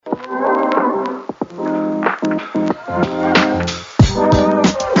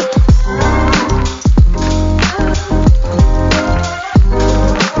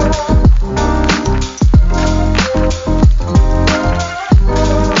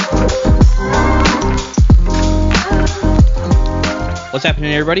What's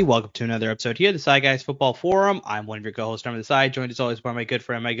happening, everybody? Welcome to another episode here, the Side Guys Football Forum. I'm one of your co-hosts, Tom the Side, joined as always by my good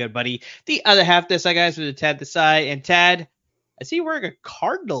friend, my good buddy, the other half of the Side Guys with the Tad the Side. And Tad, I see you wearing a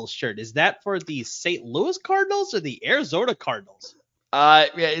Cardinals shirt. Is that for the St. Louis Cardinals or the Arizona Cardinals? I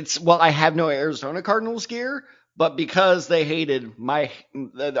have no Arizona Cardinals gear, but because they beat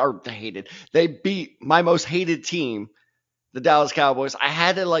my most hated team, the Dallas Cowboys, I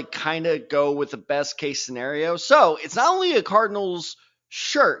had to kind of go with the best case scenario. So it's not only a Cardinals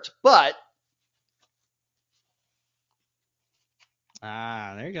shirt, but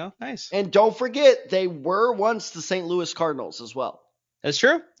there you go. Nice. and don't forget they were once the St. Louis Cardinals as well. That's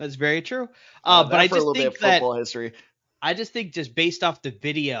true. That's very true. But I just think that football history. I just think just based off the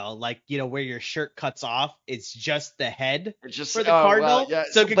video, where your shirt cuts off, it's just the head for the Cardinal.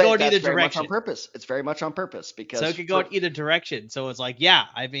 So it could go in either direction. On purpose. It's very much on purpose because it could go in either direction. So it's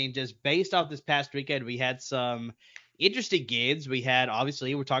just based off this past weekend, we had some interesting games. We had,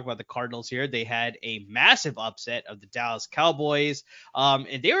 obviously, we're talking about the Cardinals here. They had a massive upset of the Dallas Cowboys.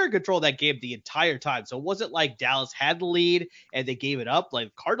 And they were in control of that game the entire time. So it wasn't like Dallas had the lead and they gave it up. Like,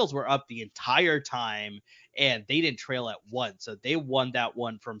 the Cardinals were up the entire time and they didn't trail at one. So they won that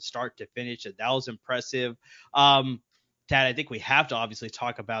one from start to finish. And that was impressive. Tad, I think we have to obviously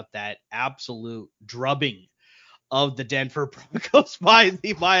talk about that absolute drubbing of the Denver Broncos by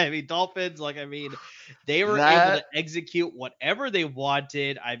the Miami Dolphins. They were able to execute whatever they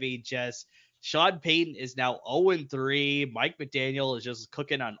wanted. Sean Payton is now 0-3. Mike McDaniel is just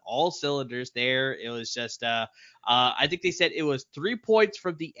cooking on all cylinders there. It was just, I think they said it was 3 points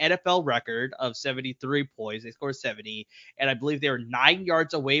from the NFL record of 73 points. They scored 70. And I believe they were 9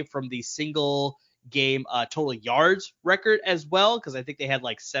 yards away from the single game total yards record as well, because I think they had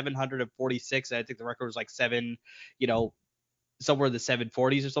 746. And I think the record was somewhere in the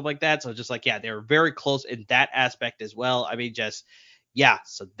 740s or something like that. So just they were very close in that aspect as well.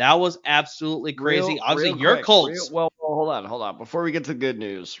 So that was absolutely crazy. Obviously, your Colts. Hold on. Before we get to the good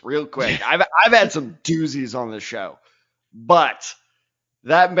news, real quick, I've had some doozies on this show, but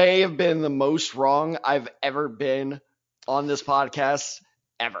that may have been the most wrong I've ever been on this podcast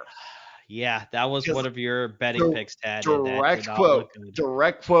ever. Yeah, that was one of your betting picks, Tad. Direct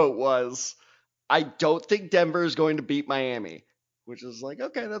quote was, I don't think Denver is going to beat Miami, which is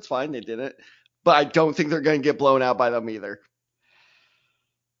okay, that's fine. They didn't, but I don't think they're going to get blown out by them either.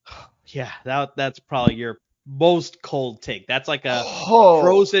 Yeah, that's probably your most cold take. That's like a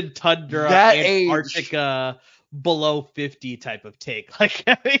frozen tundra, Antarctica, below 50 type of take.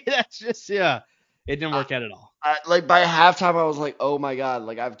 That's just, it didn't work out at all. By halftime, I was like, oh my God,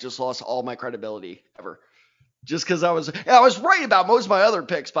 I've just lost all my credibility ever. Just because I was right about most of my other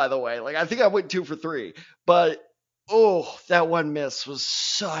picks, by the way. I think I went 2 for 3. But, that one miss was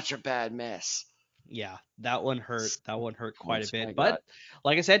such a bad miss. Yeah, that one hurt. That one hurt quite a bit. But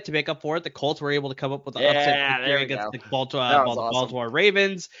like I said, to make up for it, the Colts were able to come up with an upset victory against the Baltimore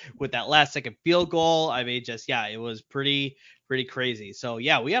Ravens with that last-second field goal. It was pretty crazy. So, we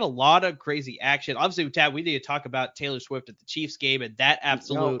had a lot of crazy action. Obviously, Tad, we need to talk about Taylor Swift at the Chiefs game and that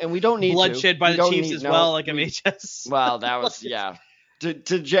absolute and we don't need bloodshed by the Chiefs as well. Well, that was,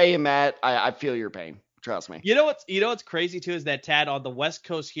 To Jay and Matt, I feel your pain. Trust me. You know what's crazy too is that, Tad, on the West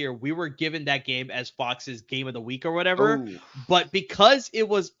Coast here, we were given that game as Fox's game of the week or whatever. Ooh. But because it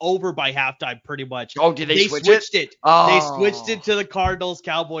was over by halftime, pretty much. Oh, did they switched it? They switched it to the Cardinals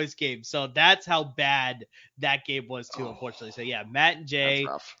Cowboys game. So that's how bad that game was too, unfortunately. So Matt and Jay,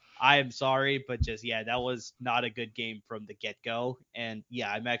 I am sorry, but that was not a good game from the get-go. And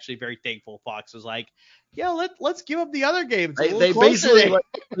I'm actually very thankful Fox was like, let's give up the other games. They basically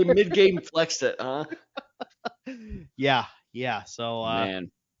they mid-game flexed it, huh? Yeah. So,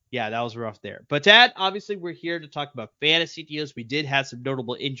 man. That was rough there. But Tad, obviously, we're here to talk about fantasy deals. We did have some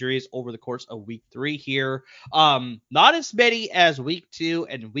notable injuries over the course of week 3 here. Not as many as week 2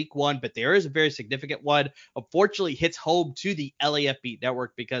 and week 1, but there is a very significant one. Unfortunately, hits home to the LAF Beat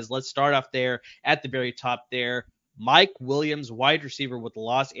Network because let's start off there at the very top there. Mike Williams, wide receiver with the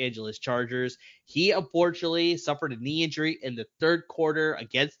Los Angeles Chargers. He unfortunately suffered a knee injury in the third quarter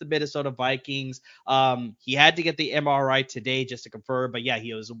against the Minnesota Vikings. He had to get the MRI today just to confirm, but he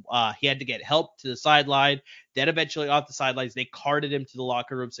had to get help to the sideline. Then eventually off the sidelines, they carted him to the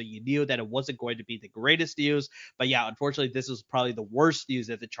locker room, so you knew that it wasn't going to be the greatest news. But unfortunately, this was probably the worst news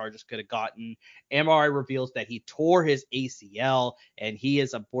that the Chargers could have gotten. MRI reveals that he tore his ACL, and he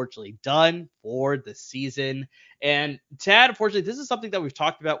is unfortunately done for the season. And Tad, unfortunately, this is something that we've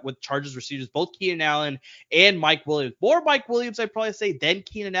talked about with Chargers receivers, both Keenan Allen and Mike Williams. More Mike Williams, I'd probably say, than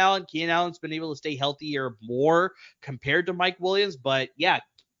Keenan Allen. Keenan Allen's been able to stay healthier more compared to Mike Williams. But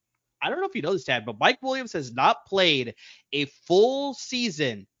I don't know if you know this, Tad, but Mike Williams has not played a full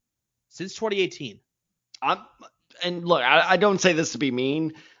season since 2018. I'm and look, I don't say this to be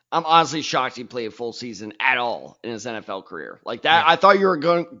mean. I'm honestly shocked he played a full season at all in his NFL career. Like that, Yeah. I thought you were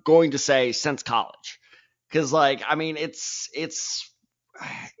going to say since college, because like I mean, it's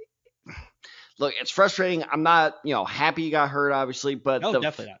look, it's frustrating. I'm not happy he got hurt, obviously, but No,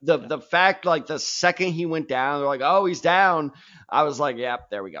 definitely the not. the fact like the second he went down, they're like, oh, he's down. I was like, yep,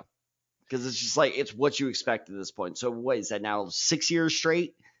 there we go, because it's just like it's what you expect at this point. So what is that now? 6 years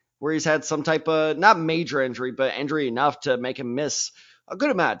straight where he's had some type of not major injury, but injury enough to make him miss a good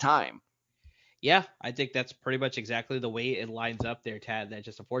amount of time. Yeah, I think that's pretty much exactly the way it lines up there, Tad. That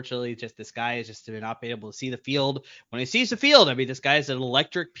just unfortunately, just this guy is just not being able to see the field. When he sees the field, I mean, this guy is an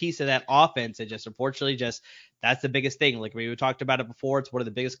electric piece of that offense, and just unfortunately, just that's the biggest thing. Like we talked about it before, it's one of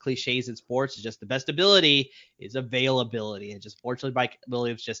the biggest cliches in sports. Is just the best ability is availability, and just fortunately, Mike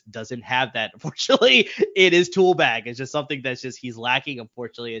Williams just doesn't have that. Unfortunately, in his tool bag, it's just something that's just he's lacking.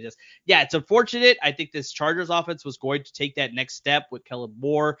 Unfortunately, it just it's unfortunate. I think this Chargers offense was going to take that next step with Kellen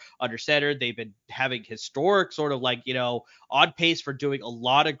Moore under center. They've been having historic sort of like, on pace for doing a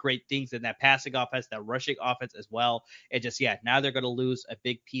lot of great things in that passing offense, that rushing offense as well. And just, now they're going to lose a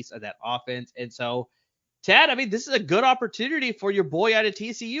big piece of that offense. And so, Tad, I mean, this is a good opportunity for your boy out of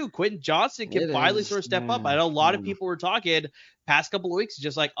TCU. Quentin Johnson can finally sort of step up. I know a lot of people were talking past couple of weeks,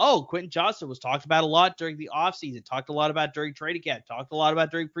 just like, oh, Quentin Johnson was talked about a lot during the offseason, talked a lot about during training camp, talked a lot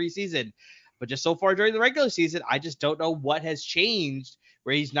about during preseason. But just so far during the regular season, I just don't know what has changed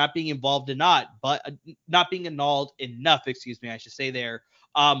where he's not being involved in not being annulled enough, excuse me, I should say there.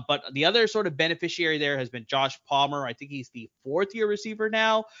 But the other sort of beneficiary there has been Josh Palmer. I think he's the 4th-year receiver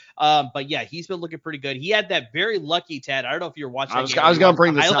now. But yeah, he's been looking pretty good. He had that very lucky, Ted. I don't know if you're watching. I was going to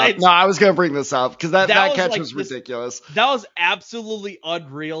bring this up. No, I was going to bring this up because that catch was ridiculous. That was absolutely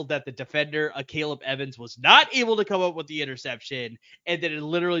unreal that the defender, Caleb Evans, was not able to come up with the interception, and then it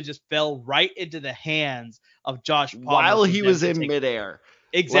literally just fell right into the hands of Josh Palmer while he was in midair.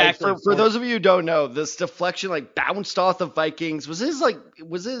 Exactly. Like for those of you who don't know, this deflection like bounced off the Vikings. Was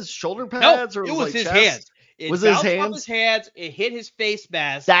his shoulder pads or it was his chest? hands? It was bounced his hands? off his hands. It hit his face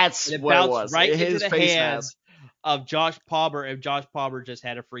mask. That's and it what bounced it was. Right it hit into his the face hands mask of Josh Palmer, and Josh Palmer just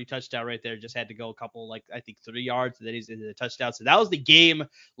had a free touchdown right there. Just had to go a couple, like I think 3 yards, and then he's into the touchdown. So that was the game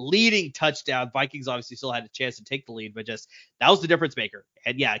leading touchdown. Vikings obviously still had a chance to take the lead, but just that was the difference maker.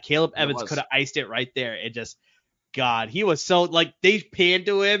 And yeah, Caleb Evans could have iced it right there. It just. God, he was so like they panned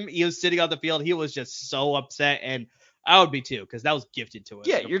to him. He was sitting on the field. He was just so upset, and I would be too because that was gifted to him.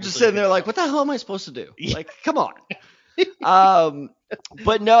 Yeah, you're just sitting there like, what the hell am I supposed to do? Like, come on.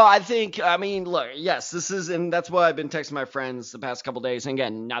 But no, I mean, look, yes, this is, and that's why I've been texting my friends the past couple days. And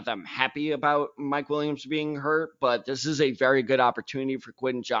again, not that I'm happy about Mike Williams being hurt, but this is a very good opportunity for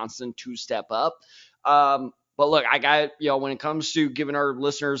Quentin Johnson to step up. But look, I got when it comes to giving our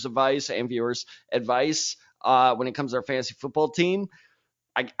listeners advice and viewers advice. When it comes to our fantasy football team,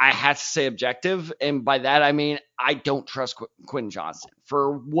 I have to say objective. And by that, I mean, I don't trust Quentin Johnson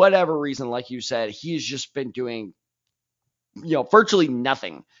for whatever reason. Like you said, he's just been doing, virtually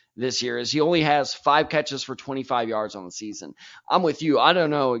nothing this year, as he only has 5 catches for 25 yards on the season. I'm with you. I don't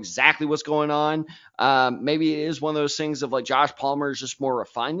know exactly what's going on. Maybe it is one of those things of like Josh Palmer is just more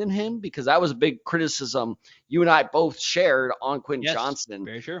refined than him, because that was a big criticism you and I both shared on Quentin Johnson.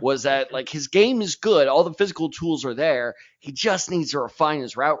 Very sure. Was that like his game is good. All the physical tools are there. He just needs to refine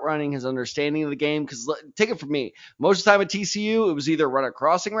his route running, his understanding of the game. Because take it from me, most of the time at TCU, it was either run a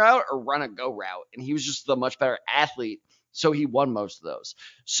crossing route or run a go route. And he was just the much better athlete. So he won most of those.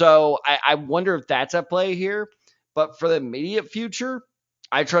 So I wonder if that's at play here. But for the immediate future,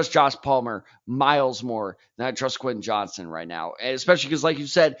 I trust Josh Palmer miles more than I trust Quentin Johnson right now. And especially because, like you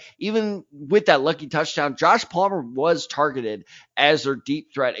said, even with that lucky touchdown, Josh Palmer was targeted as their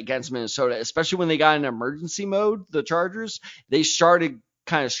deep threat against Minnesota, especially when they got in emergency mode, the Chargers. They started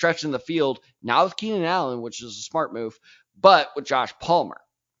kind of stretching the field, not with Keenan Allen, which is a smart move, but with Josh Palmer.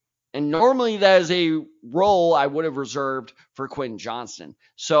 And normally that is a role I would have reserved for Quentin Johnson.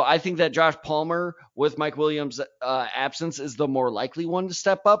 So I think that Josh Palmer with Mike Williams' absence is the more likely one to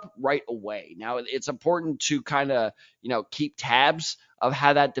step up right away. Now, it's important to kind of, keep tabs of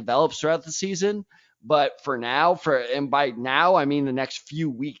how that develops throughout the season. But for now, and by now, I mean the next few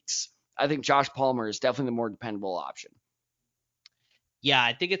weeks, I think Josh Palmer is definitely the more dependable option. Yeah,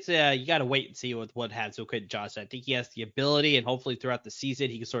 I think it's you got to wait and see what happens with Quentin Johnson. I think he has the ability, and hopefully throughout the season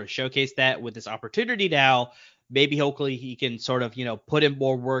he can sort of showcase that with this opportunity now. Maybe hopefully he can sort of put in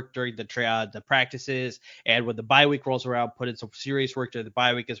more work during the practices, and when the bye week rolls around, put in some serious work during the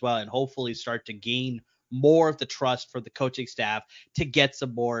bye week as well, and hopefully start to gain more of the trust for the coaching staff to get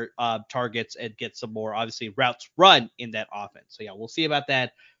some more targets and get some more, obviously, routes run in that offense. So, yeah, we'll see about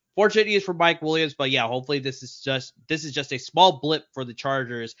that. Fortunate news for Mike Williams, but yeah, hopefully this is just a small blip for the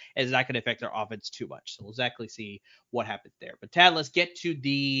Chargers, and it's not going to affect their offense too much. So we'll exactly see what happens there. But Tad, let's get to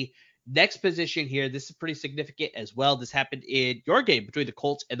the next position here. This is pretty significant as well. This happened in your game between the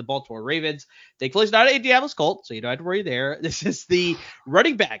Colts and the Baltimore Ravens. Thankfully, it's not an Indianapolis Colts, so you don't have to worry there. This is the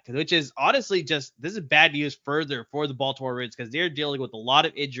running back, which is honestly this is bad news further for the Baltimore Ravens because they're dealing with a lot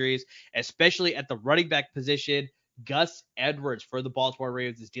of injuries, especially at the running back position. Gus Edwards for the Baltimore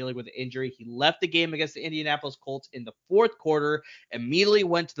Ravens is dealing with an injury. He left the game against the Indianapolis Colts in the fourth quarter, immediately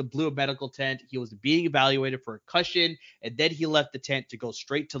went to the Blue medical tent. He was being evaluated for a concussion, and then he left the tent to go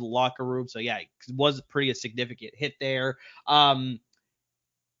straight to the locker room. So, yeah, it was a significant hit there.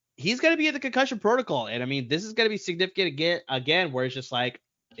 He's going to be in the concussion protocol, and I mean, this is going to be significant again, where it's just like,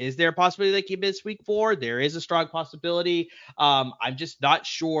 is there a possibility that he missed week 4? There is a strong possibility. I'm just not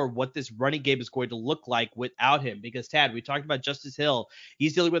sure what this running game is going to look like without him because, Tad, we talked about Justice Hill.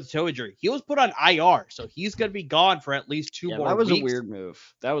 He's dealing with a toe injury. He was put on IR, so he's going to be gone for at least 2 more weeks. That was a weird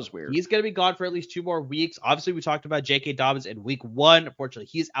move. That was weird. He's going to be gone for at least 2 more weeks. Obviously, we talked about J.K. Dobbins in week 1. Unfortunately,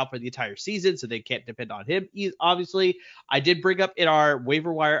 he's out for the entire season, so they can't depend on him. Obviously, I did bring up in our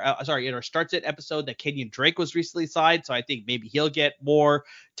waiver wire, in our Start Sit episode that Kenyon Drake was recently signed, so I think maybe he'll get more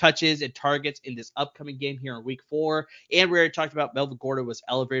touches and targets in this upcoming game here in week 4. And we already talked about Melvin Gordon was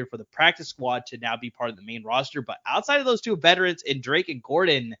elevated for the practice squad to now be part of the main roster. But outside of those 2 veterans in Drake and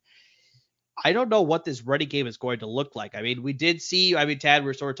Gordon, I don't know what this running game is going to look like. I mean, we did see, Tad, we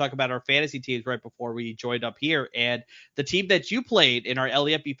were sort of talking about our fantasy teams right before we joined up here. And the team that you played in our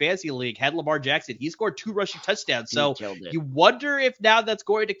LEFB Fantasy League had Lamar Jackson. He scored 2 rushing touchdowns. So you wonder if now that's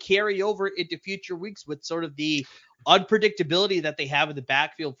going to carry over into future weeks with sort of the unpredictability that they have in the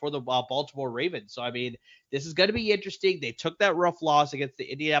backfield for the Baltimore Ravens. So, I mean, this is going to be interesting. They took that rough loss against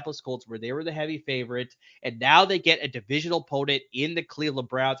the Indianapolis Colts where they were the heavy favorite. And now they get a divisional opponent in the Cleveland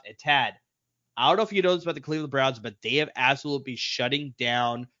Browns. And Tad, I don't know if you know this about the Cleveland Browns, but they have absolutely been shutting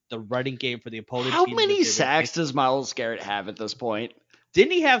down the running game for the opponent. How many sacks does Myles Garrett have at this point?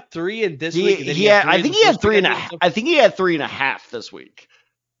 Didn't he have 3 in this week? I think he had 3.5. I think he had 3.5 this week.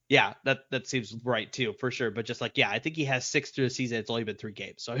 Yeah, that seems right too, for sure. But just I think he has 6 through the season. It's only been 3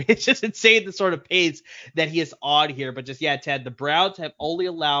 games. So it's just insane the sort of pace that he is on here. But Ted, the Browns have only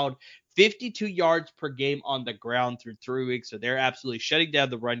allowed 52 yards per game on the ground through 3 weeks. So they're absolutely shutting down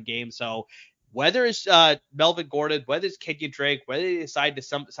the run game. So whether it's Melvin Gordon, whether it's Kenyon Drake, whether they decide to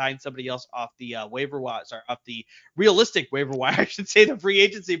sign somebody else off the waiver wire, off the realistic waiver wire, I should say, the free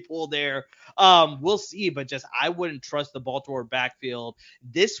agency pool there, we'll see. But I wouldn't trust the Baltimore backfield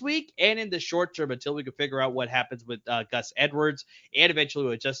this week and in the short term until we can figure out what happens with Gus Edwards and eventually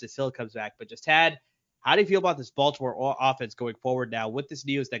when Justice Hill comes back. But Tad, how do you feel about this Baltimore offense going forward now with this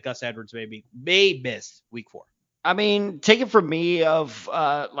news that Gus Edwards may miss week 4? I mean, take it from me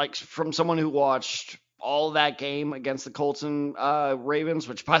from someone who watched all that game against the Colts and Ravens,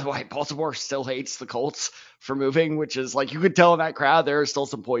 which, by the way, Baltimore still hates the Colts for moving, which is you could tell in that crowd there is still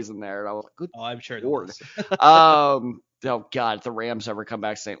some poison there. And I was like, good I'm sure Lord. Oh, God, if the Rams ever come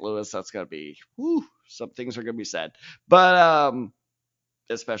back to St. Louis, that's going to be, some things are going to be said. But,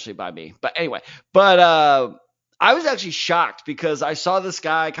 especially by me. But anyway, I was actually shocked because I saw this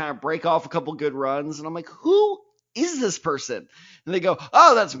guy kind of break off a couple good runs, and I'm like, who is this person? And they go,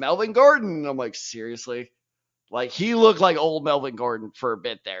 oh, that's Melvin Gordon. And I'm like, seriously? He looked like old Melvin Gordon for a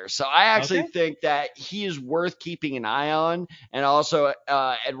bit there. So I actually think that he is worth keeping an eye on. And also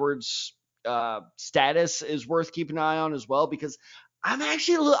Edwards' status is worth keeping an eye on as well, because I'm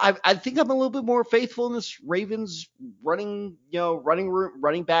actually I think I'm a little bit more faithful in this Ravens running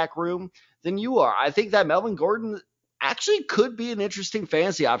back room than you are. I think that Melvin Gordon actually could be an interesting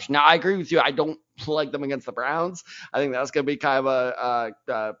fantasy option. Now, I agree with you. I don't like them against the Browns. I think that's going to be kind of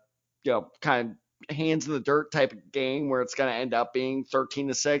kind of hands in the dirt type of game where it's going to end up being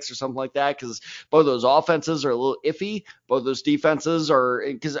 13-6 or something like that, because both those offenses are a little iffy. Both those defenses are,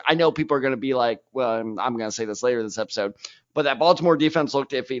 because I know people are going to be like, well, I'm going to say this later in this episode, but that Baltimore defense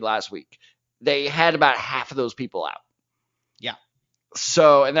looked iffy last week. They had about half of those people out. Yeah.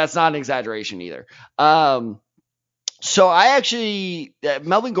 So, and that's not an exaggeration either. So I actually,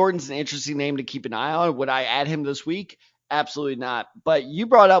 Melvin Gordon's an interesting name to keep an eye on. Would I add him this week? Absolutely not. But you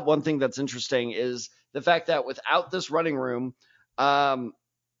brought up one thing that's interesting is the fact that without this running room,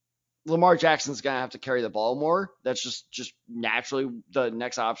 Lamar Jackson's going to have to carry the ball more. That's just naturally the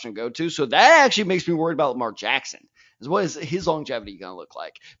next option to go to. So that actually makes me worried about Lamar Jackson. Is what is his longevity going to look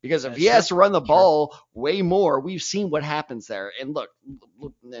like? Because if he has to run the ball way more, we've seen what happens there. And look,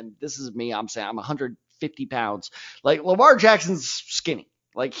 and this is me. I'm saying I'm 100 50 pounds. Like Lamar Jackson's skinny.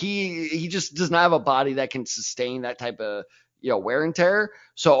 Like he just does not have a body that can sustain that type of wear and tear.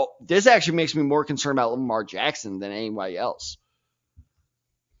 So this actually makes me more concerned about Lamar Jackson than anybody else.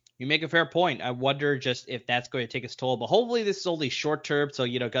 You make a fair point. I wonder just if that's going to take its toll, but hopefully this is only short term. So,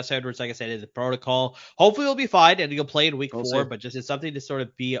 Gus Edwards, like I said, is the protocol. Hopefully he'll be fine and he'll play in week 4, but just it's something to sort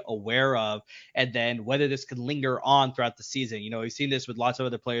of be aware of. And then whether this can linger on throughout the season. We've seen this with lots of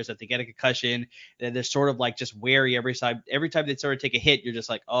other players that they get a concussion and they're sort of like just wary every time they sort of take a hit. You're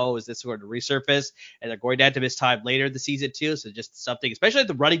just like, oh, is this going to resurface? And they're going to have to miss time later in the season too. So just something, especially at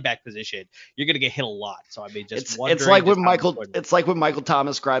the running back position, you're going to get hit a lot. So I mean, just it's like when Michael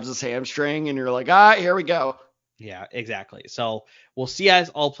Thomas grabs his hamstring and you're like, here we go. Yeah, exactly. So we'll see how this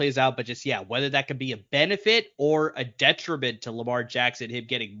all plays out, but just whether that could be a benefit or a detriment to Lamar Jackson, him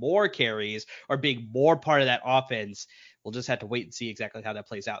getting more carries or being more part of that offense, we'll just have to wait and see exactly how that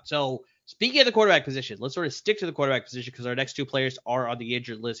plays out. So speaking of the quarterback position, let's sort of stick to the quarterback position because our next 2 players are on the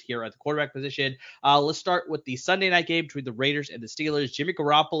injured list here at the quarterback position. Let's start with the Sunday night game between the Raiders and the Steelers. Jimmy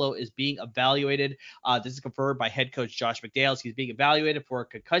Garoppolo is being evaluated. This is confirmed by head coach Josh McDaniels. He's being evaluated for a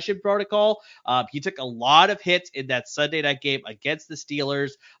concussion protocol. He took a lot of hits in that Sunday night game against the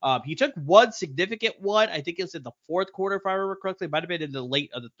Steelers. He took one significant one. I think it was in the 4th quarter, if I remember correctly. It might have been in the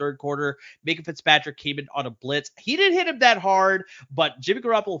late of the 3rd quarter. Minka Fitzpatrick came in on a blitz. He didn't hit him that hard, but Jimmy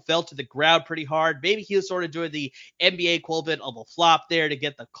Garoppolo fell to the ground pretty hard. Maybe he was sort of doing the NBA equivalent of a flop there to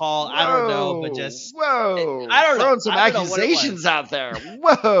get the call. I don't know, but just I don't know. Throwing some accusations out there.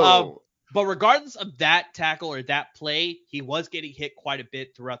 Whoa. But regardless of that tackle or that play, he was getting hit quite a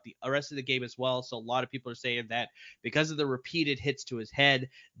bit throughout the rest of the game as well. So a lot of people are saying that because of the repeated hits to his head,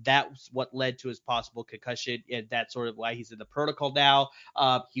 that's what led to his possible concussion. And that's sort of why he's in the protocol now.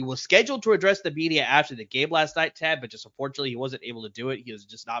 He was scheduled to address the media after the game last night, Ted, but just unfortunately he wasn't able to do it. He was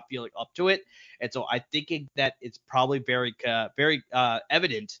just not feeling up to it. And so I'm thinking that it's probably very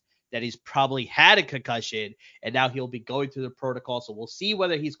evident that he's probably had a concussion, and now he'll be going through the protocol. So we'll see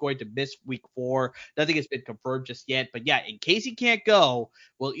whether he's going to miss week 4. Nothing has been confirmed just yet. But yeah, in case he can't go,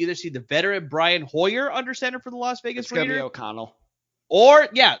 we'll either see the veteran Brian Hoyer under center for the Las Vegas Raiders. It's going to be O'Connell. Or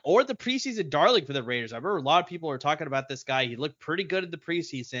the preseason darling for the Raiders. I remember a lot of people were talking about this guy. He looked pretty good in the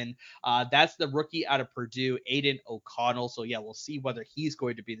preseason. That's the rookie out of Purdue, Aiden O'Connell. So yeah, we'll see whether he's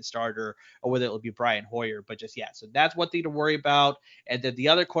going to be the starter or whether it'll be Brian Hoyer. But just so that's one thing to worry about. And then the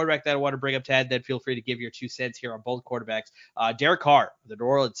other quarterback that I want to bring up, Ted, then feel free to give your 2 cents here on both quarterbacks. Derek Carr, the New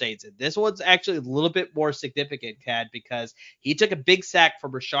Orleans Saints. And this one's actually a little bit more significant, Ted, because he took a big sack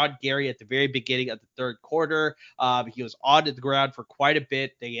from Rashawn Gary at the very beginning of the 3rd quarter. He was on the ground for quite a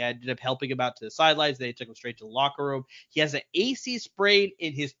bit. They ended up helping him out to the sidelines. They took him straight to the locker room. He has an AC sprain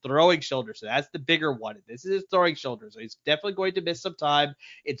in his throwing shoulder, so that's the bigger one. This is his throwing shoulder, so he's definitely going to miss some time.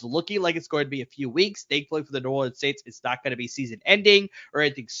 It's looking like it's going to be a few weeks. Thankfully for the New Orleans Saints, it's not going to be season ending or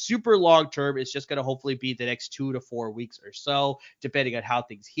anything super long term. It's just going to hopefully be the next 2 to 4 weeks or so, depending on how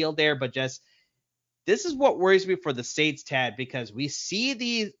things heal there. But just this is what worries me for the Saints, Tad, because we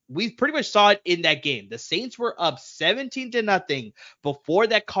pretty much saw it in that game. The Saints were up 17-0 before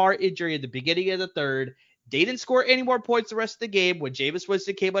that Carr injury in the beginning of the 3rd. They didn't score any more points the rest of the game when Jameis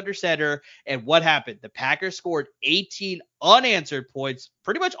Winston came under center. And what happened? The Packers scored 18 unanswered points,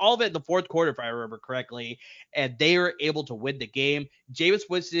 pretty much all of it in the 4th quarter, if I remember correctly. And they were able to win the game. Jameis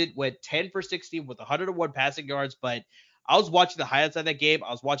Winston went 10 for 16 with 101 passing yards, but I was watching the highlights of that game.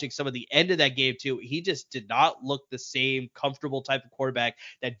 I was watching some of the end of that game too. He just did not look the same comfortable type of quarterback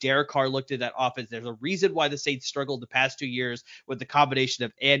that Derek Carr looked in that offense. There's a reason why the Saints struggled the past 2 years with the combination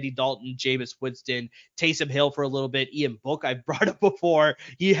of Andy Dalton, Jameis Winston, Taysom Hill for a little bit. Ian Book, I brought up before.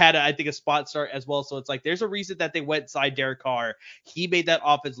 He had, I think, a spot start as well. So it's like there's a reason that they went inside Derek Carr. He made that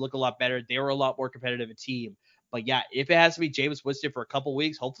offense look a lot better. They were a lot more competitive a team. But yeah, if it has to be Jameis Winston for a couple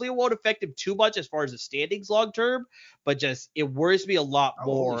weeks, hopefully it won't affect him too much as far as the standings long term. But just it worries me a lot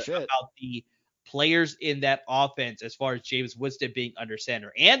more about the players in that offense as far as Jameis Winston being under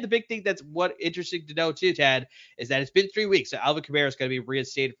center. And the big thing that's what interesting to know too, Tad, is that it's been 3 weeks. So Alvin Kamara is going to be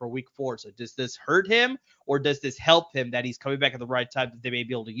reinstated for week 4. So does this hurt him or does this help him that he's coming back at the right time that they may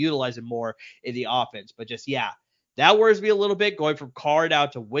be able to utilize him more in the offense? But just, that worries me a little bit going from Carr now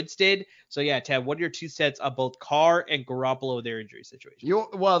to Winston. So yeah, Ted, what are your 2 cents on both Carr and Garoppolo, their injury situation?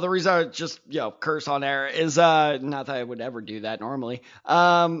 Well, the reason I just curse on air is not that I would ever do that normally.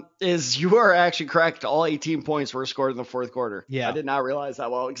 Is you are actually correct. All 18 points were scored in the 4th quarter. Yeah, I did not realize that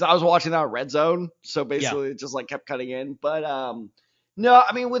well because I was watching that on Red Zone, so basically it just like kept cutting in. But no,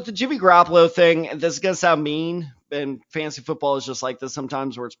 I mean with the Jimmy Garoppolo thing, and this is gonna sound mean, and fantasy football is just like this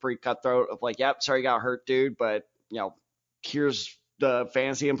sometimes where it's pretty cutthroat of like, yep, sorry you got hurt, dude, but here's the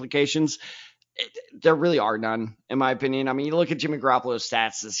fantasy implications. There really are none, in my opinion. I mean, you look at Jimmy Garoppolo's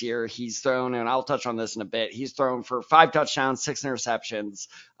stats this year. He's thrown, and I'll touch on this in a bit. He's thrown for 5 touchdowns, 6 interceptions.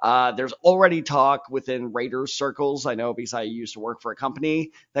 There's already talk within Raiders circles. I know because I used to work for a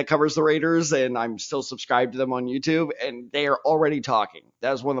company that covers the Raiders, and I'm still subscribed to them on YouTube, and they are already talking.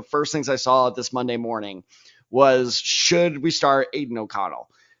 That was one of the first things I saw this Monday morning was, should we start Aiden O'Connell?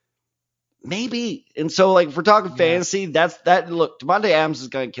 Maybe. And so, like, if we're talking fantasy, that. Look, Devontae Adams is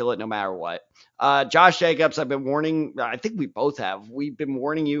going to kill it no matter what. Josh Jacobs, I've been warning. I think we both have. We've been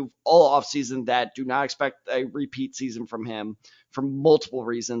warning you all offseason that do not expect a repeat season from him for multiple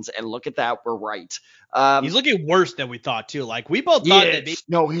reasons. And look at that, we're right. He's looking worse than we thought too. Like we both thought that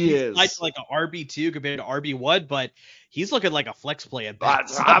maybe he is like an RB2 compared to RB1, but he's looking like a flex play at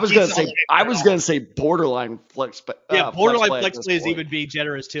best. I was gonna say borderline flex. Borderline flex play is even being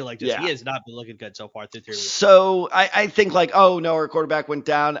generous too. Like he has not been looking good so far through 3 weeks. So I think like, oh no, our quarterback went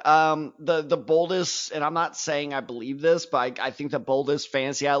down. The boldest, and I'm not saying I believe this, but I think the boldest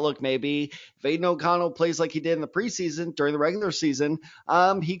fantasy outlook may be if Aiden O'Connell plays like he did in the preseason during the regular season,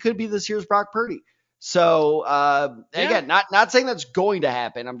 he could be this year's Brock Purdy. So again, not saying that's going to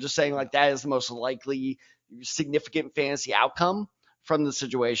happen. I'm just saying like that is the most likely significant fantasy outcome from the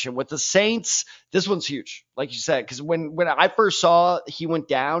situation. With the Saints, this one's huge, like you said, because when I first saw he went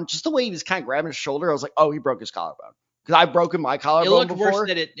down, just the way he was kind of grabbing his shoulder, I was like, oh, he broke his collarbone. Because I've broken my collarbone before. Worse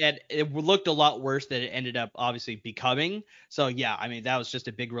than it looked a lot worse than it ended up obviously becoming. So yeah, I mean that was just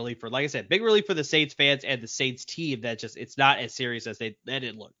a big relief for, like I said, big relief for the Saints fans and the Saints team. That just it's not as serious as it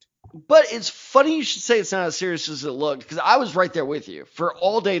looked. But it's funny you should say it's not as serious as it looked, because I was right there with you for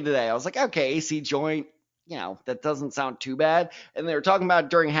all day today. I was like, okay, AC joint, that doesn't sound too bad. And they were talking about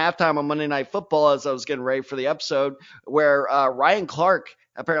during halftime on Monday Night Football as I was getting ready for the episode where Ryan Clark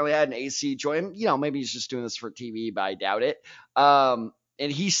apparently had an AC joint. Maybe he's just doing this for TV, but I doubt it. And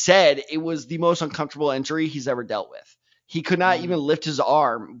he said it was the most uncomfortable injury he's ever dealt with. He could not even lift his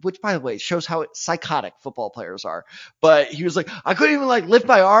arm, which, by the way, shows how psychotic football players are. But he was like, I couldn't even lift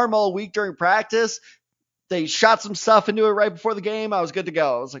my arm all week during practice. They shot some stuff into it right before the game. I was good to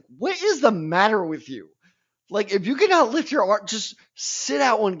go. I was like, what is the matter with you? Like, if you cannot lift your arm, just sit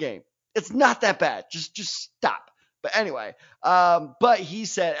out one game. It's not that bad. Just stop. But anyway, but he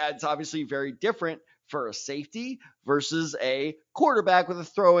said it's obviously very different for a safety versus a quarterback with a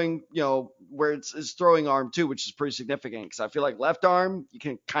throwing, where it's his throwing arm too, which is pretty significant, because I feel like left arm, you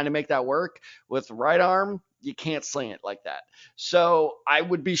can kind of make that work. With the right arm, you can't sling it like that. So I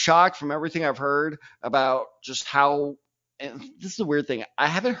would be shocked from everything I've heard about just how, and this is a weird thing, I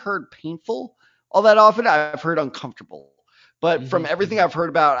haven't heard painful all that often. I've heard uncomfortable. But from everything I've heard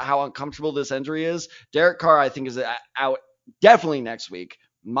about how uncomfortable this injury is, Derek Carr, I think, is out definitely next week.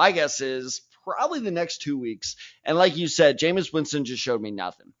 My guess is probably the next 2 weeks. And like you said, Jameis Winston just showed me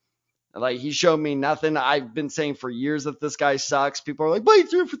nothing. Like, he showed me nothing. I've been saying for years that this guy sucks. People are like, but he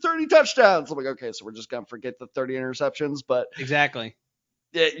threw for 30 touchdowns. I'm like, okay, so we're just going to forget the 30 interceptions. But exactly.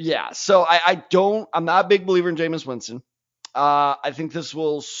 Yeah. So I'm not a big believer in Jameis Winston. I think this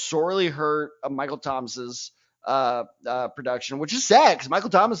will sorely hurt Michael Thomas's production, which is sad because Michael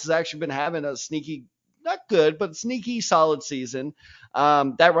Thomas has actually been having a sneaky, not good, but sneaky solid season.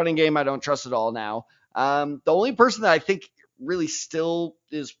 That running game I don't trust at all now. The only person that I think really still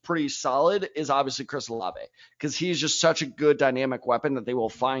is pretty solid is obviously Chris Olave, because he's just such a good dynamic weapon that they will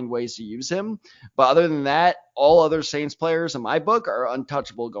find ways to use him. But other than that, all other Saints players in my book are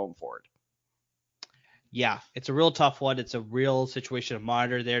untouchable going forward. Yeah, it's a real tough one. It's a real situation to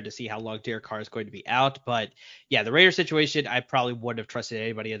monitor there to see how long Derek Carr is going to be out. But yeah, the Raiders situation, I probably wouldn't have trusted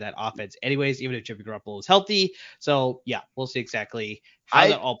anybody in that offense anyways, even if Jimmy Garoppolo was healthy. So yeah, we'll see exactly how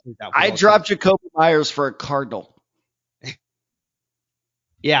that all plays out. I dropped Jacoby Myers for a Cardinal.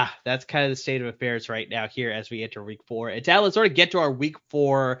 Yeah, that's kind of the state of affairs right now here as we enter week 4. And now let's sort of get to our week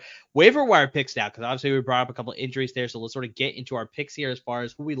 4 waiver wire picks now, because obviously we brought up a couple of injuries there. So let's sort of get into our picks here as far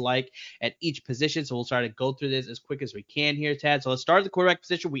as who we like at each position. So we'll try to go through this as quick as we can here, Tad. So let's start at the quarterback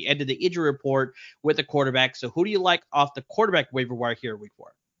position. We ended the injury report with the quarterback. So who do you like off the quarterback waiver wire here in week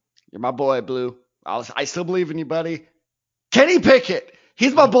 4? You're my boy, Blue. I still believe in you, buddy. Kenny Pickett.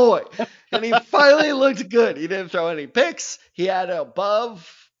 He's my boy. And he finally looked good. He didn't throw any picks. He had above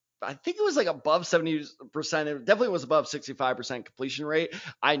 70%. It definitely was above 65% completion rate.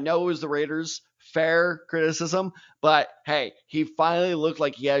 I know it was the Raiders. Fair criticism. But hey, he finally looked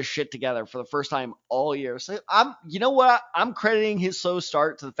like he has shit together for the first time all year. So you know what? I'm crediting his slow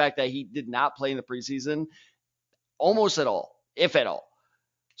start to the fact that he did not play in the preseason almost at all, if at all.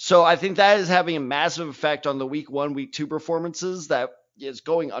 So I think that is having a massive effect on the week 1, week 2 performances that is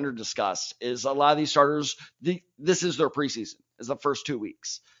going under discussed. Is a lot of these starters, this is their preseason. is the first 2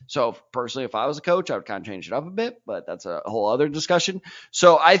 weeks. So personally, if I was a coach, I would kind of change it up a bit, but that's a whole other discussion.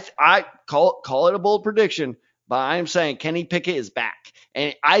 So I call it a bold prediction, but I'm saying Kenny Pickett is back.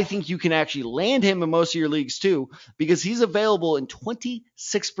 And I think you can actually land him in most of your leagues too, because he's available in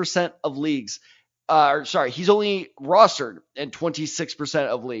 26% of leagues. He's only rostered in 26%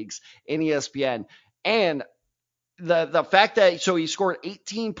 of leagues in ESPN. And the fact that he scored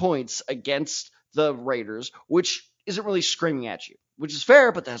 18 points against the Raiders, which isn't really screaming at you, which is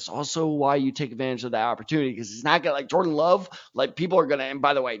fair, but that's also why you take advantage of that opportunity, because he's not going to, like Jordan Love, like people are going to, and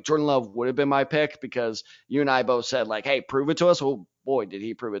by the way, Jordan Love would have been my pick because you and I both said like, hey, prove it to us. Well, boy, did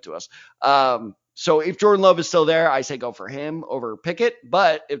he prove it to us. So if Jordan Love is still there, I say go for him over Pickett.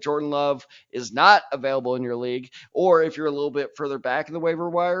 But if Jordan Love is not available in your league, or if you're a little bit further back in the waiver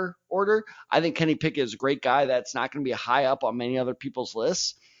wire order, I think Kenny Pickett is a great guy that's not going to be high up on many other people's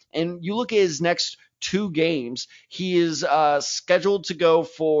lists. And you look at his next 2 games, he is scheduled to go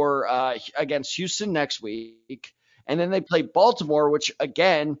for against Houston next week. And then they play Baltimore, which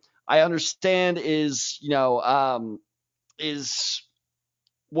again, I understand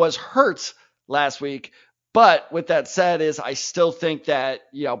was hurt last week. But with that said, I still think that,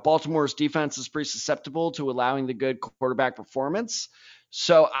 Baltimore's defense is pretty susceptible to allowing the good quarterback performance.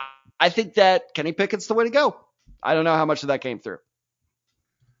 So I think that Kenny Pickett's the way to go. I don't know how much of that came through.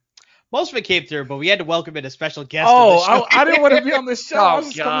 Most of it came through, but we had to welcome in a special guest. I didn't want to be on this show. I was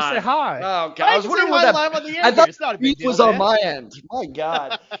just going to say hi. Oh, God. I was wondering what live on the air. I thought it was on my end. My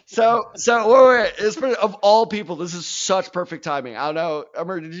God. So wait. Of all people, this is such perfect timing. I don't know.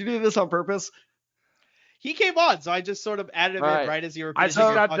 Amr, did you do this on purpose? He came on, so I just sort of added him in right as you were. I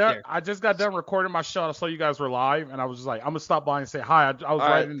just got done recording my show. I saw you guys were live, and I was just like, I'm gonna stop by and say hi. I was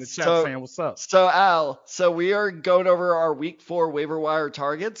writing in the chat saying what's up. So Al, we are going over our week 4 waiver wire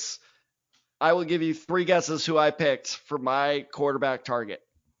targets. I will give you 3 guesses who I picked for my quarterback target.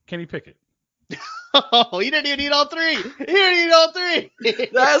 Kenny Pickett. Oh, you didn't even need all 3.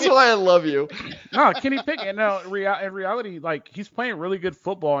 That's why I love you. No, Kenny Pickett. No, in reality, like he's playing really good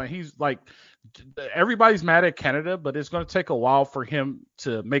football, and he's like. Everybody's mad at Canada, but it's going to take a while for him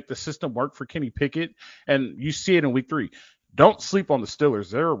to make the system work for Kenny Pickett. And you see it in week 3. Don't sleep on the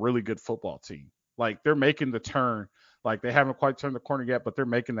Steelers. They're a really good football team. Like they're making the turn. Like they haven't quite turned the corner yet, but they're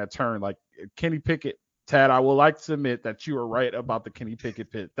making that turn. Like Kenny Pickett, Tad, I would like to admit that you were right about the Kenny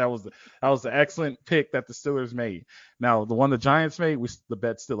Pickett pick. That was the excellent pick that the Steelers made. Now the one the Giants made, the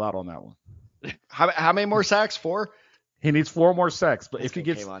bet's still out on that one. How many more sacks? 4? He needs 4 more sacks, but if he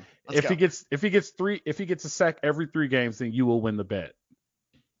gets a sack every 3 games, then you will win the bet.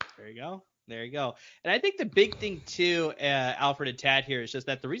 There you go. And I think the big thing too, Alfred and Tad here, is just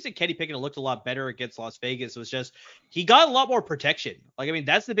that the reason Kenny Pickett looked a lot better against Las Vegas was just he got a lot more protection. Like, I mean,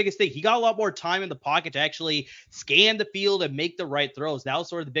 that's the biggest thing. He got a lot more time in the pocket to actually scan the field and make the right throws. That was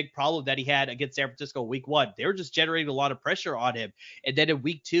sort of the big problem that he had against San Francisco week 1. They were just generating a lot of pressure on him. And then in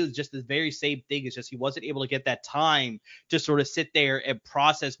week 2, just the very same thing. It's just he wasn't able to get that time to sort of sit there and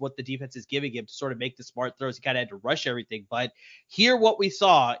process what the defense is giving him to sort of make the smart throws. He kind of had to rush everything. But here, what we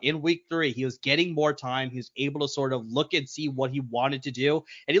saw in week 3, he was getting more time. He was able to sort of look and see what he wanted to do.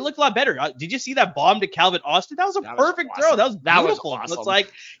 And he looked a lot better. Did you see that bomb to Calvin Austin? That was a perfect throw. That was beautiful. Awesome. It's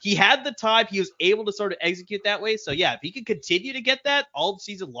like he had the time. He was able to sort of execute that way. So, yeah, if he can continue to get that all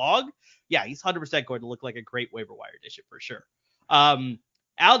season long, yeah, he's 100% going to look like a great waiver wire addition for sure.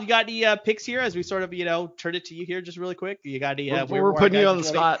 Al, you got any picks here as we sort of, turn it to you here just really quick? You got any? We're putting you on the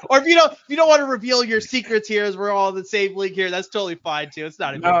spot. Or if you don't want to reveal your secrets here as we're all in the same league here, that's totally fine too. It's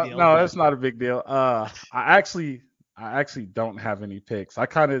not a big deal. No, it's not a big deal. I actually don't have any picks. I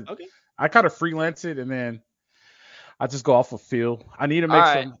kind of freelance it and then I just go off of feel. I need to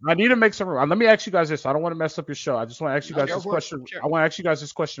make some room. Let me ask you guys this. I don't want to mess up your show. I just want to ask you guys this question. Sure. I want to ask you guys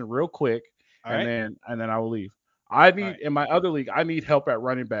this question real quick, and then I will leave. In my other league, I need help at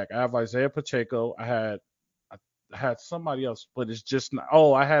running back. I have Isaiah Pacheco. I had somebody else, but it's just not.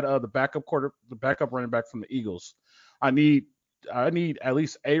 Oh, I had the backup running back from the Eagles. I need at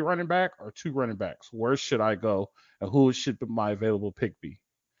least a running back or 2 running backs. Where should I go, and who should my available pick be?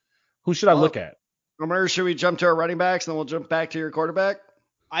 Who should I look at? Should we jump to our running backs and then we'll jump back to your quarterback?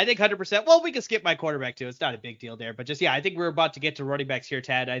 I think 100%. Well, we can skip my quarterback too. It's not a big deal there, but just, I think we're about to get to running backs here,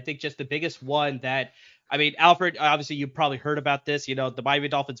 Tad. I think just the biggest one that, Alfred, obviously you probably heard about this. The Miami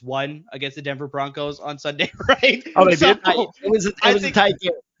Dolphins won against the Denver Broncos on Sunday, right? Oh, they did? It was a tight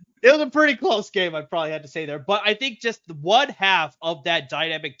game. It was a pretty close game, I probably had to say there. But I think just the one half of that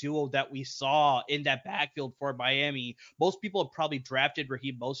dynamic duo that we saw in that backfield for Miami, most people have probably drafted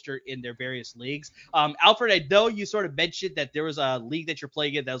Raheem Mostert in their various leagues. Alfred, I know you sort of mentioned that there was a league that you're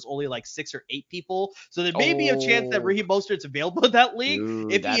playing in that was only like 6 or 8 people. So there may be a chance that Raheem Mostert's available in that league.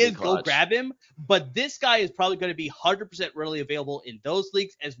 Dude, if he is, go grab him. But this guy is probably going to be 100% readily available in those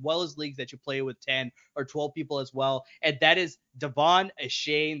leagues, as well as leagues that you play with 10 or 12 people as well. And that is Devon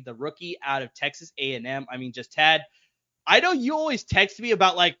Achane, the rookie out of Texas A&M. I mean, just Tad, I know you always text me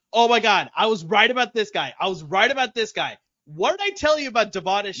about like, oh my God, I was right about this guy. I was right about this guy. What did I tell you about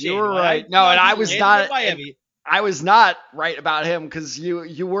Devon Achane? You were right. No, and I was not. I was not right about him because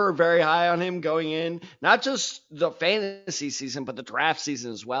you were very high on him going in, not just the fantasy season, but the draft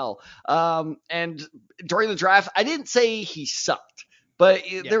season as well. And during the draft, I didn't say he sucked, but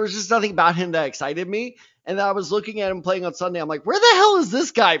there was just nothing about him that excited me. And I was looking at him playing on Sunday. I'm like, where the hell has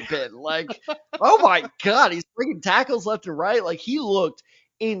this guy been? Like, oh my God, he's bringing tackles left and right. Like, he looked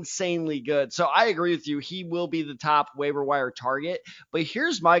insanely good. So I agree with you. He will be the top waiver wire target. But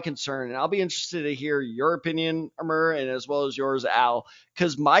here's my concern, and I'll be interested to hear your opinion, Amir, and as well as yours, Al,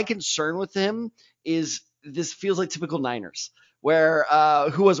 because my concern with him is this feels like typical Niners. Where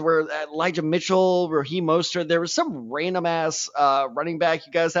Elijah Mitchell, Raheem Mostert, there was some random ass running back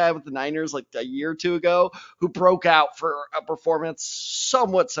you guys had with the Niners like a year or two ago who broke out for a performance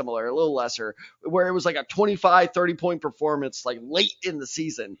somewhat similar, a little lesser, where it was like a 25, 30-point performance like late in the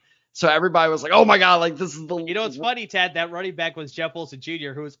season. So everybody was like, oh my God, like this is the. You know, it's funny, Tad, that running back was Jeff Wilson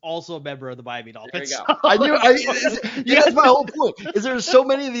Jr., who is also a member of the Miami Dolphins. There you go. I knew. That's my whole point. Is there's so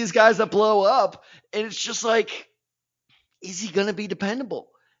many of these guys that blow up, and it's just like, is he going to be dependable?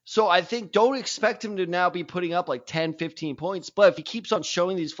 So I think don't expect him to now be putting up like 10, 15 points. But if he keeps on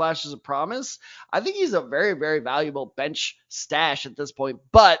showing these flashes of promise, I think he's a very, very valuable bench stash at this point.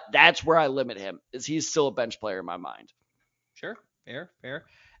 But that's where I limit him, is he's still a bench player in my mind. Sure. Fair.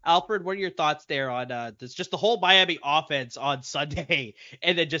 Alfred, what are your thoughts there on this, just the whole Miami offense on Sunday,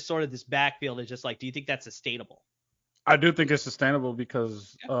 and then just sort of this backfield is just like, do you think that's sustainable? I do think it's sustainable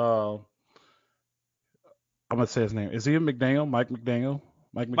because I'm going to say his name. Is he a McDaniel? Mike McDaniel?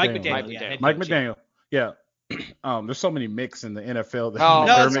 Mike McDaniel. Mike McDaniel. Yeah. There's so many mix in the NFL.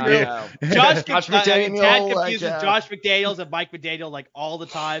 Josh McDaniel. Tad confuses Josh McDaniels and Mike McDaniel like all the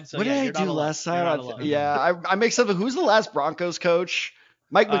time. So what did I do last time? I mixed up. Who's the last Broncos coach?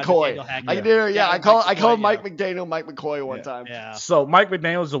 Mike McCoy. I called Mike McDaniel Mike McCoy one time. Yeah. So Mike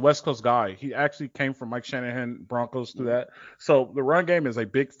McDaniel is a West Coast guy. He actually came from Mike Shanahan Broncos through that. So the run game is a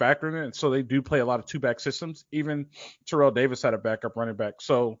big factor in it. So they do play a lot of two-back systems. Even Terrell Davis had a backup running back.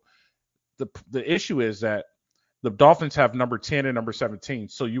 So the issue is that the Dolphins have number 10 and number 17.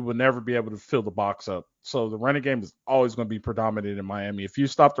 So you will never be able to fill the box up. So the running game is always going to be predominant in Miami. If you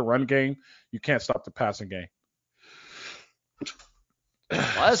stop the run game, you can't stop the passing game.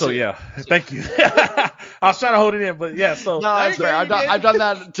 So yeah, thank you. I was trying to hold it in, but yeah. So no, that's fair. I've done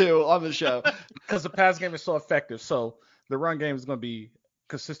that too on the show because the pass game is so effective. So the run game is going to be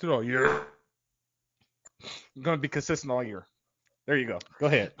consistent all year. Going to be consistent all year. There you go. Go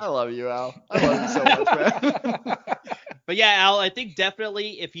ahead. I love you, Al. I love you so much, man. But yeah, Al, I think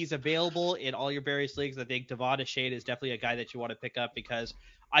definitely if he's available in all your various leagues, I think Devon Achane is definitely a guy that you want to pick up because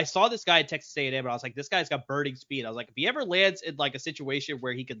I saw this guy in Texas A&M, and I was like, this guy's got burning speed. I was like, if he ever lands in like a situation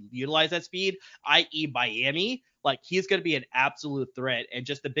where he could utilize that speed, i.e. Miami, like he's going to be an absolute threat. And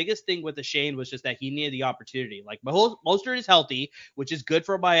just the biggest thing with Achane was just that he needed the opportunity. Like Mostert is healthy, which is good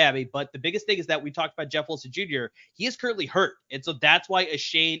for Miami. But the biggest thing is that we talked about Jeff Wilson Jr. He is currently hurt. And so that's why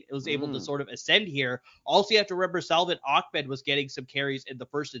Achane was able to sort of ascend here. Also, you have to remember Salvin Ahmed was getting some carries in the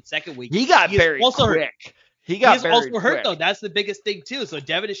first and second week. He got very quick. Hurt. He's also hurt, though. That's the biggest thing, too. So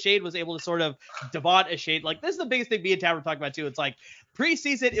Devon Achane was able to sort of Devon Achane. Like, this is the biggest thing me and Tad were talking about, too. It's like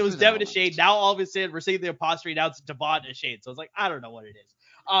preseason, it was Devon Achane. Now, all of a sudden, we're seeing the apostrophe. Now it's Devon Achane. So it's like, I don't know what it is.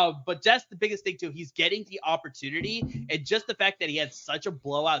 But that's the biggest thing, too. He's getting the opportunity. And just the fact that he had such a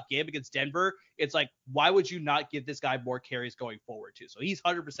blowout game against Denver, it's like, why would you not give this guy more carries going forward, too? So he's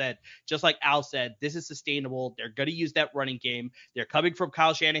 100%, just like Al said, this is sustainable. They're going to use that running game. They're coming from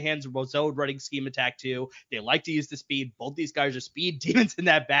Kyle Shanahan's zone running scheme attack, too. They like to use the speed. Both these guys are speed demons in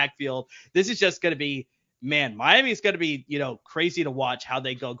that backfield. This is just going to be, man, Miami is going to be, crazy to watch how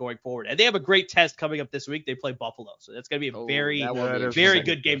they go going forward. And they have a great test coming up this week. They play Buffalo. So that's going to be a very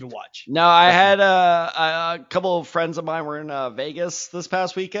good game to watch. No, I had a couple of friends of mine were in Vegas this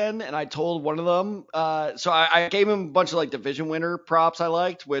past weekend, and I told one of them, so I gave him a bunch of like division winner props I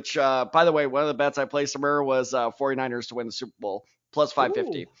liked, which, by the way, one of the bets I placed somewhere was 49ers to win the Super Bowl, plus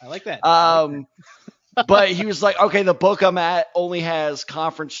 550. Ooh, I like that. But he was like, okay, the book I'm at only has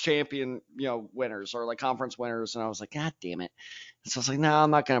conference champion, winners or like conference winners. And I was like, God damn it. So I was like, no,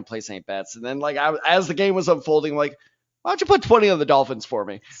 I'm not going to place any bets. And then like as the game was unfolding, I'm like, why don't you put 20 on the Dolphins for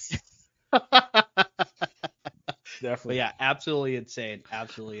me? Definitely. But yeah, absolutely insane.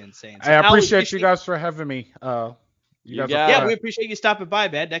 Absolutely insane. So I appreciate you guys for having me. We appreciate you stopping by,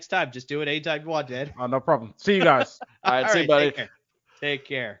 man. Next time, just do it anytime you want, man. Oh, no problem. See you guys. All right, see you, buddy. Take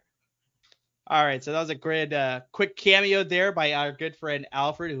care. All right, so that was a great, quick cameo there by our good friend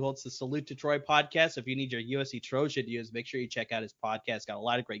Alfred, who hosts the Salute to Troy podcast. So if you need your USC Trojan news, make sure you check out his podcast. Got a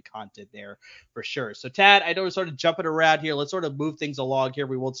lot of great content there for sure. So Tad, I know we're sort of jumping around here. Let's sort of move things along here.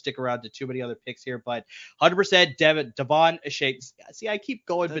 We won't stick around to too many other picks here, but 100% Devon Achane. See, I keep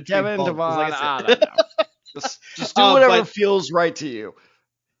going between Devon, both. Devon, I don't know. Just do whatever feels right to you.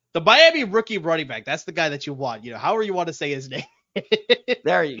 The Miami rookie running back. That's the guy that you want. However you want to say his name.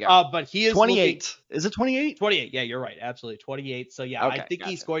 There you go. But he is 28. Is it 28? 28. Yeah, you're right. Absolutely. 28. So yeah, okay, I think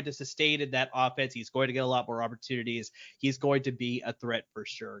he's going to sustain in that offense. He's going to get a lot more opportunities. He's going to be a threat for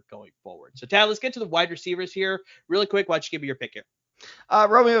sure going forward. So Tad, let's get to the wide receivers here really quick. Why don't you give me your pick here?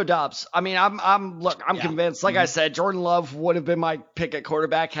 Romeo Doubs. I mean, I'm convinced. Like I said, Jordan Love would have been my pick at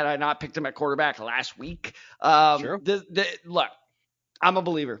quarterback had I not picked him at quarterback last week. Sure. Look, I'm a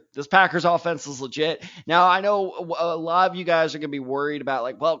believer. This Packers offense is legit. Now, I know a lot of you guys are going to be worried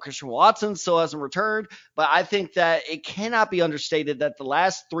about Christian Watson still hasn't returned, but I think that it cannot be understated that the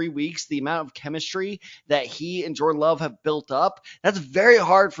last 3 weeks, the amount of chemistry that he and Jordan Love have built up, that's very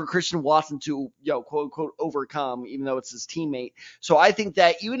hard for Christian Watson to, quote unquote, overcome, even though it's his teammate. So I think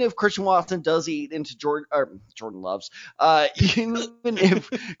that even if Christian Watson does eat into Jordan Love's, even if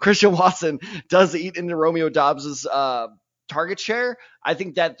Christian Watson does eat into Romeo Doubs's, target share, I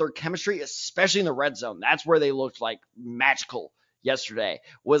think that their chemistry, especially in the red zone, that's where they looked like magical yesterday,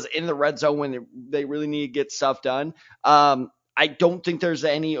 was in the red zone when they really need to get stuff done. I don't think there's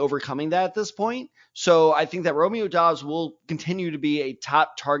any overcoming that at this point. So I think that Romeo Doubs will continue to be a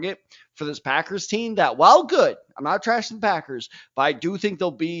top target for this Packers team that, while good, I'm not trashing the Packers, but I do think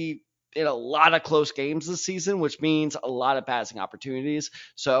they'll be in a lot of close games this season, which means a lot of passing opportunities.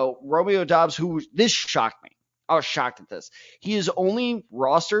 So Romeo Doubs, this shocked me. I was shocked at this. He is only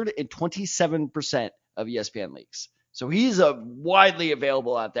rostered in 27% of ESPN leagues. So he's widely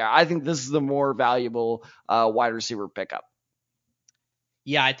available out there. I think this is the more valuable wide receiver pickup.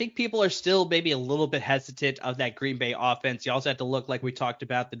 Yeah, I think people are still maybe a little bit hesitant of that Green Bay offense. You also have to look, like we talked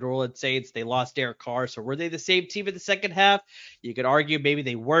about, the New Orleans Saints. They lost Derek Carr. So were they the same team in the second half? You could argue maybe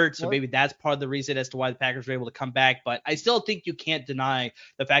they weren't. So maybe that's part of the reason as to why the Packers were able to come back. But I still think you can't deny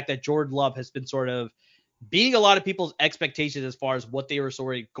the fact that Jordan Love has been sort of beating a lot of people's expectations as far as what they were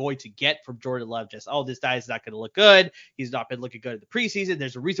sort of going to get from Jordan Love. Just, this guy is not going to look good. He's not been looking good in the preseason.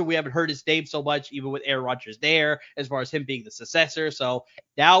 There's a reason we haven't heard his name so much, even with Aaron Rodgers there, as far as him being the successor. So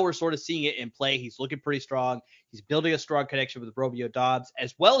now we're sort of seeing it in play. He's looking pretty strong. He's building a strong connection with Romeo Doubs,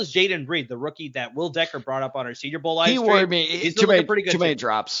 as well as Jaden Reed, the rookie that Will Decker brought up on our Senior Bowl live stream. He worried me. He's too many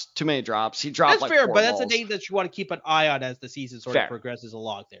drops. He dropped that's fair, but that's balls. A name that you want to keep an eye on as the season sort of progresses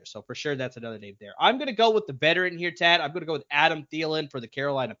along there. So for sure, that's another name there. I'm going to go with the veteran here, Tad. I'm going to go with Adam Thielen for the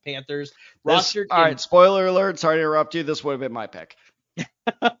Carolina Panthers. All right, spoiler alert. Sorry to interrupt you. This would have been my pick.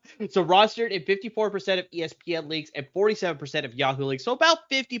 So rostered in 54% of ESPN leagues and 47% of Yahoo leagues. So about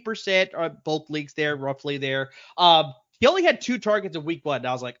 50% on both leagues there, roughly there. He only had 2 targets in week 1. And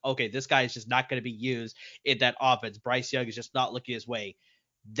I was like, okay, this guy is just not going to be used in that offense. Bryce Young is just not looking his way.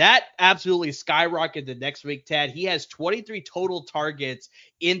 That absolutely skyrocketed the next week, Tad. He has 23 total targets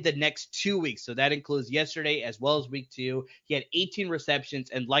in the next 2 weeks. So that includes yesterday as well as week 2. He had 18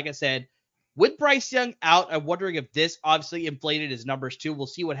 receptions. And like I said, with Bryce Young out, I'm wondering if this obviously inflated his numbers too. We'll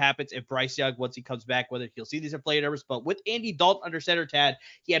see what happens if Bryce Young, once he comes back, whether he'll see these inflated numbers. But with Andy Dalton under center, Tad,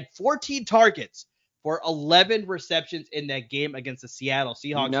 he had 14 targets for 11 receptions in that game against the Seattle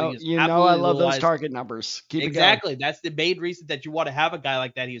Seahawks. You know I love those target numbers. Keep exactly. That's the main reason that you want to have a guy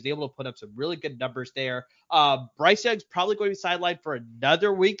like that. He was able to put up some really good numbers there. Bryce Young's probably going to be sidelined for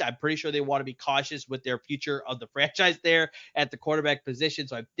another week. I'm pretty sure they want to be cautious with their future of the franchise there at the quarterback position.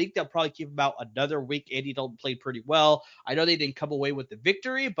 So I think they'll probably keep him out another week. Andy Dalton played pretty well. I know they didn't come away with the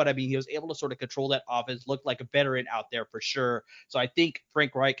victory, but I mean, he was able to sort of control that offense, looked like a veteran out there for sure. So I think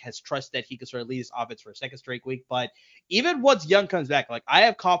Frank Reich has trust that he can sort of lead his offense for a second straight week. But even once Young comes back, I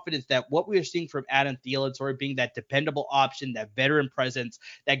have confidence that what we are seeing from Adam Thielen sort of being that dependable option, that veteran presence,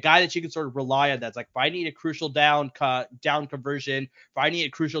 that guy that you can sort of rely on. That's like, if I need a crucial down conversion, if I need a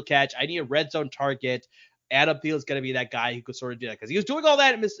crucial catch, I need a red zone target, Adam Thielen is going to be that guy who could sort of do that, because he was doing all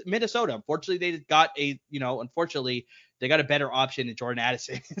that in Minnesota. Unfortunately, they got unfortunately they got a better option in Jordan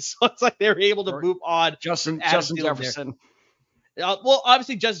Addison. So it's like they were able to move on. Justin Jefferson. Well,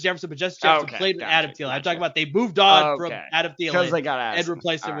 obviously Justin Jefferson, but Justin Jefferson played with Adam Thielen. I'm talking about they moved on from Adam Thielen and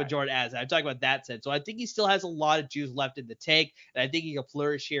replaced him with Jordan Addison. I'm talking about that sense. So I think he still has a lot of juice left in the tank, and I think he can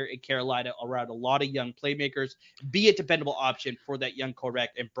flourish here in Carolina around a lot of young playmakers, be a dependable option for that young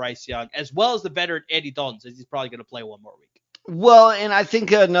quarterback and Bryce Young, as well as the veteran Andy Dalton, since he's probably going to play one more week. Well, and I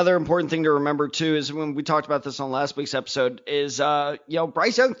think another important thing to remember too is when we talked about this on last week's episode is,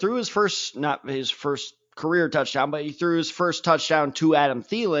 Bryce Young threw not his first career touchdown, but he threw his first touchdown to Adam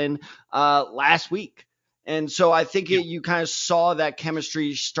Thielen last week. And so I think you kind of saw that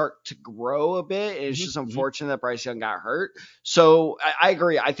chemistry start to grow a bit. It's just unfortunate that Bryce Young got hurt. So I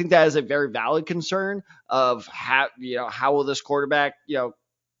agree. I think that is a very valid concern of how will this quarterback,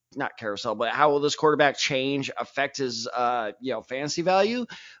 not carousel, but how will this quarterback affect his, fantasy value?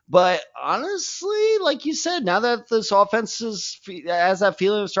 But honestly, like you said, now that this offense has that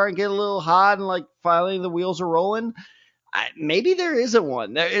feeling of starting to get a little hot and like finally the wheels are rolling, maybe there isn't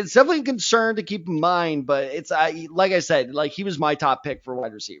one. It's definitely a concern to keep in mind, but it's like I said, like he was my top pick for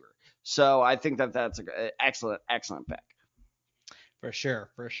wide receiver. So I think that's an excellent pick. For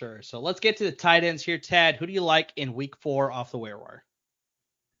sure. So let's get to the tight ends here, Tad. Who do you like in week 4 off the waiver wire?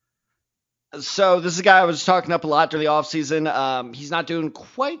 So this is a guy I was talking up a lot during the offseason. He's not doing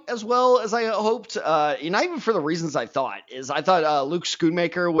quite as well as I hoped, not even for the reasons I thought. I thought Luke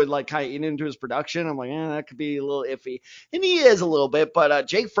Schoonmaker would like kind of eat into his production. I'm like, that could be a little iffy. And he is a little bit, but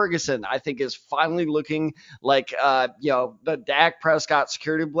Jake Ferguson, I think, is finally looking like, the Dak Prescott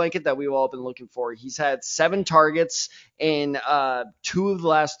security blanket that we've all been looking for. He's had 7 targets in 2 of the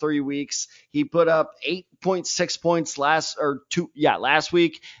last 3 weeks. He put up 8.6 points last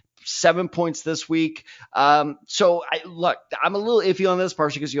week. 7 points this week. So I'm a little iffy on this,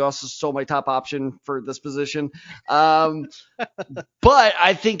 partially because you also stole my top option for this position. But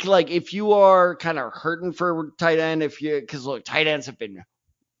I think like if you are kind of hurting for tight end, because tight ends have been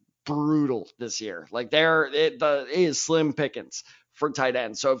brutal this year. Like it is slim pickings for tight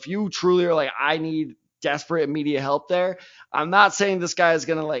ends. So if you truly are like, I need desperate immediate help there, I'm not saying this guy is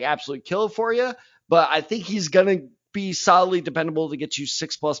going to like absolutely kill it for you, but I think he's going to be solidly dependable to get you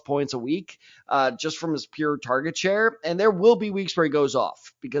 6+ points a week, just from his pure target share. And there will be weeks where he goes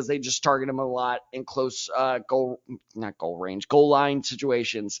off because they just target him a lot in close goal line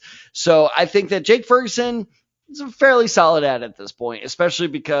situations. So I think that Jake Ferguson is fairly solid at this point, especially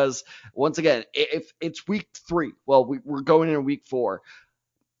because once again, if it's week 3, we're going into week 4.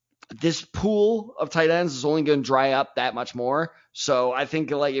 This pool of tight ends is only going to dry up that much more. So I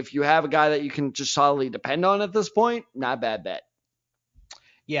think like if you have a guy that you can just solidly depend on at this point, not a bad bet.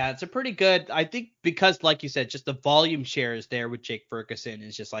 Yeah, it's a pretty good, I think, because like you said, just the volume share is there with Jake Ferguson.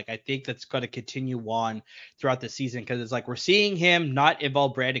 It's just like, I think that's going to continue on throughout the season because it's like we're seeing him not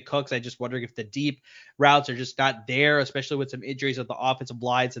involve Brandon Cooks. I just wondering if the deep routes are just not there, especially with some injuries of the offensive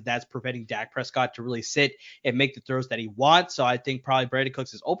lines, that's preventing Dak Prescott to really sit and make the throws that he wants. So I think probably Brandon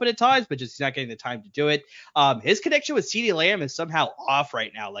Cooks is open at times, but just he's not getting the time to do it. His connection with CeeDee Lamb is somehow off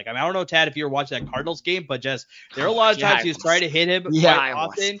right now. Like, I don't know, Tad, if you were watching that Cardinals game, but just there are a lot of times he was trying to hit him quite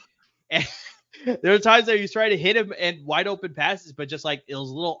often. And there were times that he was trying to hit him and wide open passes, but just like it was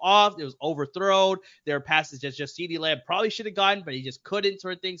a little off. It was overthrown. There are passes just CeeDee Lamb probably should have gotten, but he just couldn't,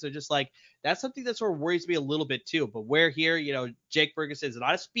 sort of thing. So just like that's something that sort of worries me a little bit too. But where here, Jake Ferguson is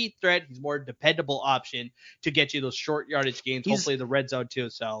not a speed threat. He's more a dependable option to get you those short yardage gains, hopefully the red zone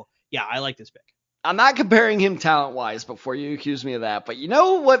too. So yeah, I like this pick. I'm not comparing him talent wise before you accuse me of that, but you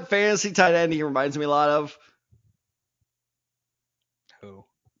know what fantasy tight end he reminds me a lot of? Who?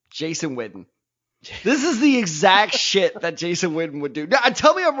 Jason Witten. This is the exact shit that Jason Witten would do. Now,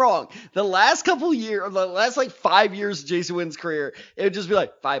 tell me I'm wrong. The last couple years, or the last like 5 years of Jason Witten's career, it would just be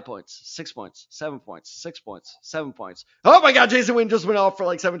like 5 points, 6 points, 7 points, 6 points, 7 points. Oh my God, Jason Witten just went off for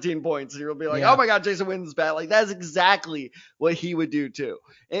like 17 points. And you'll be like, oh my God, Jason Witten's bad. Like that's exactly what he would do too.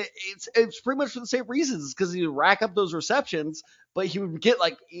 It's pretty much for the same reasons, because he would rack up those receptions, but he would get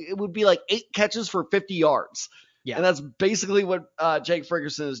it would be like 8 catches for 50 yards. Yeah. And that's basically what Jake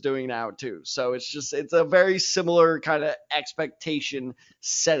Ferguson is doing now too. So it's a very similar kind of expectation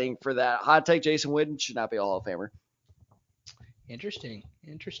setting for that. Hot take: Jason Witten should not be a Hall of Famer. Interesting.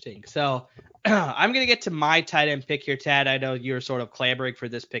 So I'm going to get to my tight end pick here, Tad. I know you're sort of clamoring for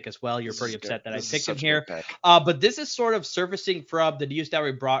this pick as well. You're pretty upset that I picked him here. But this is sort of surfacing from the news that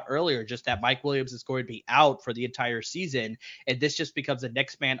we brought earlier, just that Mike Williams is going to be out for the entire season. And this just becomes a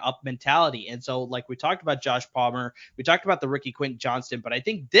next man up mentality. And so, like we talked about Josh Palmer, we talked about the rookie Quentin Johnston, but I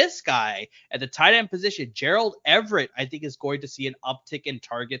think this guy at the tight end position, Gerald Everett, I think is going to see an uptick in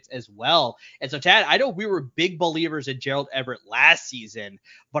targets as well. And so, Tad, I know we were big believers in Gerald Everett last season,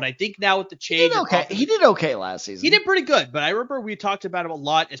 but I think now with the change, he did okay last season. He did pretty good, but I remember we talked about him a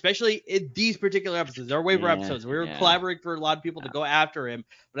lot, especially in these particular episodes, our waiver episodes. We were collaborating for a lot of people to go after him,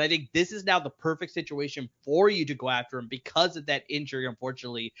 but I think this is now the perfect situation for you to go after him because of that injury,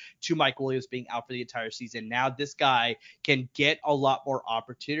 unfortunately, to Mike Williams being out for the entire season. Now this guy can get a lot more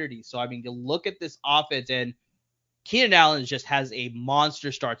opportunities. So, I mean, you look at this offense, and Keenan Allen just has a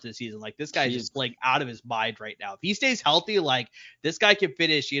monster start to the season. Like, this guy is just playing out of his mind right now. If he stays healthy, like, this guy can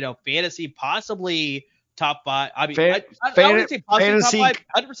finish, fantasy possibly top 5. I mean, I wouldn't say possibly fantasy, top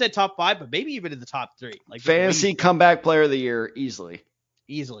 5, 100% top 5, but maybe even in the top 3. Like, fantasy comeback player of the year, easily.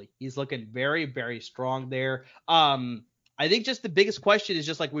 He's looking very, very strong there. I think just the biggest question is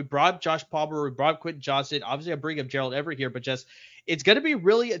just like we brought up Josh Palmer, we brought up Quentin Johnston. Obviously, I bring up Gerald Everett here, but just it's going to be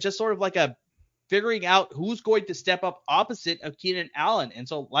really just sort of like a figuring out who's going to step up opposite of Keenan Allen. And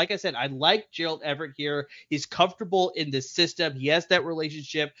so, like I said, I like Gerald Everett here. He's comfortable in this system. He has that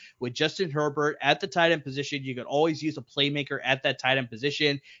relationship with Justin Herbert at the tight end position. You can always use a playmaker at that tight end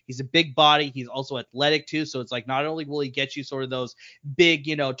position. He's a big body. He's also athletic too. So it's like not only will he get you sort of those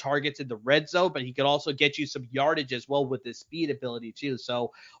big, targets in the red zone, but he could also get you some yardage as well with his speed ability too.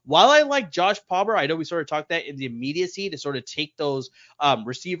 So while I like Josh Palmer, I know we sort of talked that in the immediacy to sort of take those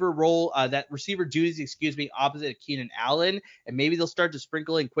receiver role, that receiver duties, opposite of Keenan Allen, and maybe they'll start to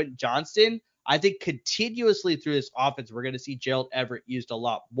sprinkle in Quentin Johnston. I think continuously through this offense, we're going to see Gerald Everett used a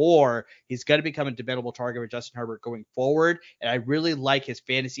lot more. He's going to become a dependable target for Justin Herbert going forward, and I really like his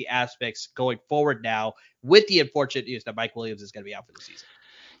fantasy aspects going forward now with the unfortunate news that Mike Williams is going to be out for the season.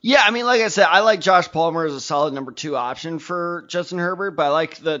 Yeah, I mean, like I said, I like Josh Palmer as a solid number 2 option for Justin Herbert, but I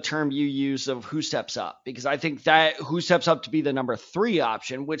like the term you use of who steps up, because I think that who steps up to be the number 3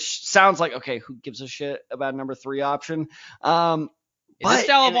 option, which sounds like, okay, who gives a shit about number 3 option? In this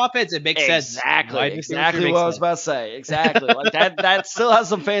style of offense, it makes sense. Exactly what I was about to say. Exactly. Like that still has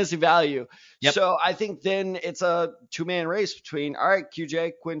some fantasy value. Yep. So I think then it's a 2-man race between, all right,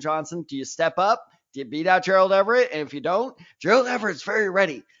 QJ, Quinn Johnson, do you step up? Do you beat out Gerald Everett? And if you don't, Gerald Everett's very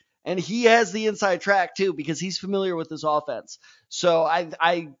ready. And he has the inside track too, because he's familiar with this offense. So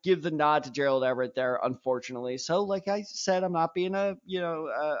I give the nod to Gerald Everett there, unfortunately. So like I said, I'm not being a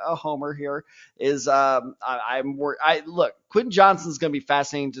homer here. Look, Quentin Johnston's going to be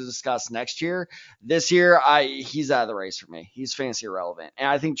fascinating to discuss next year. This year, he's out of the race for me. He's fantasy irrelevant, and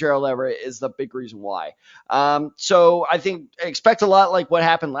I think Gerald Everett is the big reason why. So I think expect a lot like what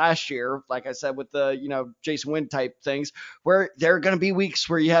happened last year, like I said with the Jason Wynn type things, where there are going to be weeks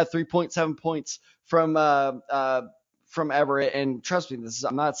where you have 3.7 points from Everett, and trust me,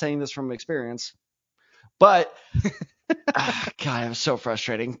 I'm not saying this from experience, but God, it was so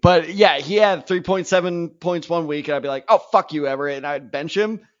frustrating. But yeah, he had 3.7 points one week, and I'd be like, oh, fuck you, Everett, and I'd bench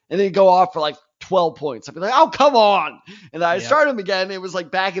him, and then he'd go off for like 12 points. I'd be like, oh, come on. And then I'd start him again. It was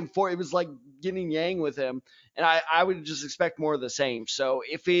like back and forth. It was like yin and yang with him, and I would just expect more of the same. So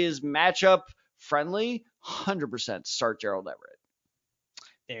if he is matchup friendly, 100% start Gerald Everett.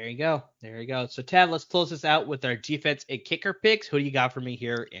 There you go. So, Tad, let's close this out with our defense and kicker picks. Who do you got for me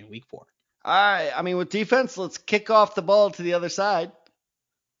here in week 4? All right. I mean, with defense, let's kick off the ball to the other side.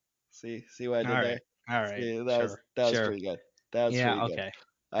 See what I did there? All right. See, that was pretty good. Okay.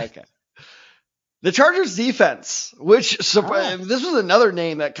 Okay. The Chargers defense, which this was another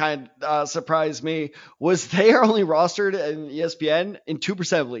name that kind of surprised me, was they are only rostered in ESPN in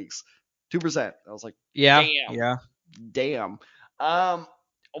 2% of leagues. 2%. I was like, damn.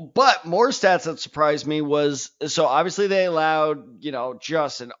 But more stats that surprised me was, so obviously they allowed,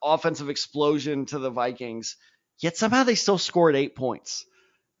 just an offensive explosion to the Vikings, yet somehow they still scored 8 points.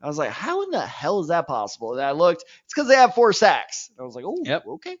 I was like, how in the hell is that possible? And I looked, it's because they have 4 sacks. And I was like,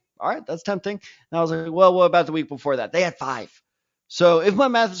 oh, okay. All right, that's tempting. And I was like, well, what about the week before that? They had 5. So if my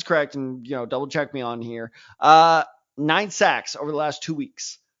math is correct, and, double check me on here, 9 sacks over the last 2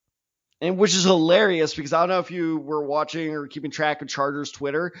 weeks. And which is hilarious because I don't know if you were watching or keeping track of Chargers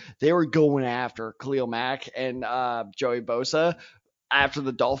Twitter. They were going after Khalil Mack and Joey Bosa after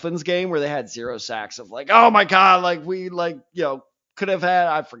the Dolphins game where they had 0 sacks of like, oh my God, like we could have had,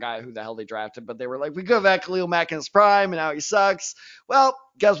 I forgot who the hell they drafted, but they were like, we could have had Khalil Mack in his prime and now he sucks. Well,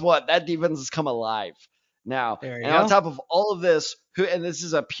 guess what? That defense has come alive. now. There you And go. on top of all of this, and this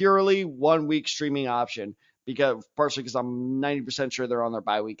is a purely 1 week streaming option, partially because I'm 90% sure they're on their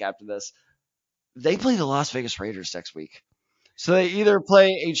bye week after this. They play the Las Vegas Raiders next week. So they either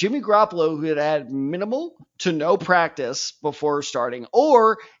play a Jimmy Garoppolo who had minimal to no practice before starting,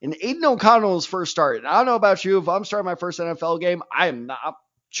 or an Aiden O'Connell's first start. And I don't know about you, if I'm starting my first NFL game, I am not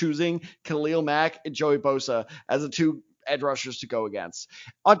choosing Khalil Mack and Joey Bosa as the two edge rushers to go against.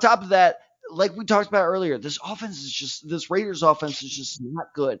 On top of that, like we talked about earlier, this Raiders offense is just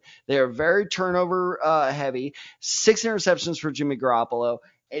not good. They are very turnover heavy. 6 interceptions for Jimmy Garoppolo.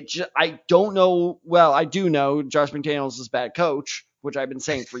 I don't know. Well, I do know Josh McDaniels is a bad coach, which I've been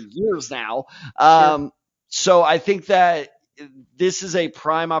saying for years now. Sure. So I think that this is a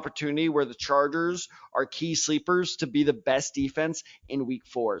prime opportunity where the Chargers are key sleepers to be the best defense in week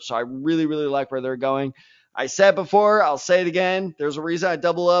 4. So I really, really like where they're going. I said before, I'll say it again. There's a reason I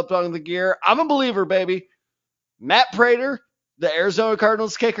double up on the gear. I'm a believer, baby. Matt Prater, the Arizona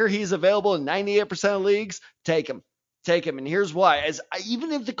Cardinals kicker, he's available in 98% of leagues. Take him. And here's why.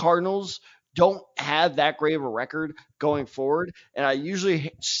 Even if the Cardinals don't have that great of a record going forward, and I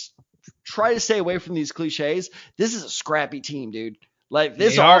usually try to stay away from these cliches, this is a scrappy team, dude. Like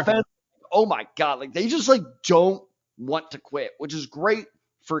this offense, oh my God, like they just like don't want to quit, which is great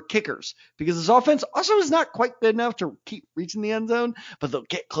for kickers because this offense also is not quite good enough to keep reaching the end zone, but they'll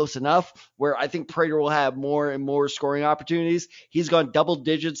get close enough where I think Prater will have more and more scoring opportunities. He's gone double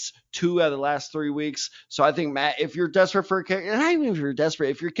digits 2 out of the last 3 weeks. So I think, Matt, if you're desperate for a kicker, and not even if you're desperate,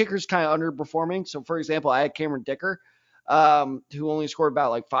 if your kicker's kind of underperforming. So for example, I had Cameron Dicker, who only scored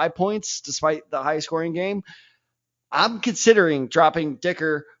about like 5 points despite the high scoring game. I'm considering dropping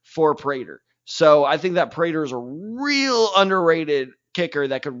Dicker for Prater. So I think that Prater is a real underrated kicker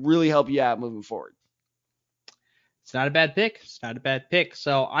that could really help you out moving forward. It's not a bad pick.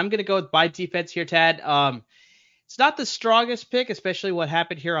 So I'm going to go with my defense here, Tad. It's not the strongest pick, especially what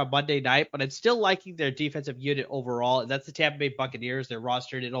happened here on Monday night, but I'm still liking their defensive unit overall. And that's the Tampa Bay Buccaneers. They're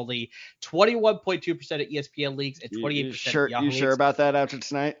rostered in only 21.2% of ESPN leagues and 28% of Yahoo leagues. You sure about that after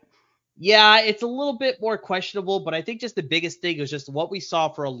tonight? Yeah, it's a little bit more questionable, but I think just the biggest thing was just what we saw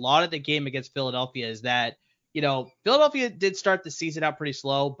for a lot of the game against Philadelphia is that, Philadelphia did start the season out pretty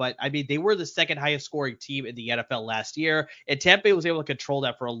slow, but I mean, they were the second highest scoring team in the NFL last year, and Tampa Bay was able to control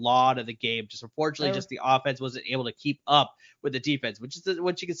that for a lot of the game. Just unfortunately, just the offense wasn't able to keep up with the defense, which is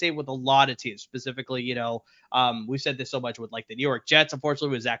what you can say with a lot of teams. Specifically, we've said this so much with like the New York Jets,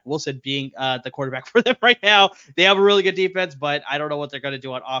 unfortunately, with Zach Wilson being the quarterback for them right now. They have a really good defense, but I don't know what they're going to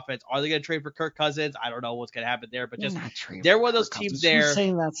do on offense. Are they going to trade for Kirk Cousins? I don't know what's going to happen there, but just they're one of those teams there. Who's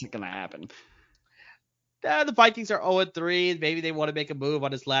saying that's not going to happen? The Vikings are 0-3. Maybe they want to make a move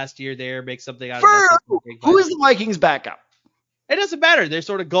on his last year there, make something out of that. Who is the Vikings backup? It doesn't matter. They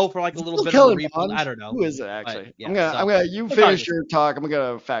sort of go for like a little bit of a rebuild. I don't know. Who is it actually? But, yeah, you finish your talk. I'm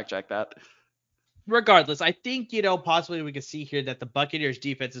gonna fact check that. Regardless, I think, possibly we can see here that the Buccaneers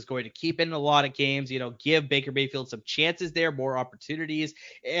defense is going to keep in a lot of games, give Baker Mayfield some chances there, more opportunities.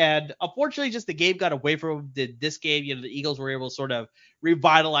 And unfortunately, just the game got away from this game. The Eagles were able to sort of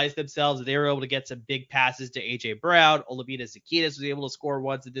revitalize themselves. They were able to get some big passes to A.J. Brown. Olavide Zaccheaus was able to score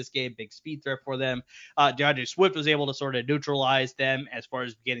once in this game, big speed threat for them. DeAndre Swift was able to sort of neutralize them as far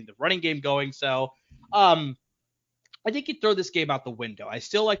as getting the running game going. So, I think you throw this game out the window. I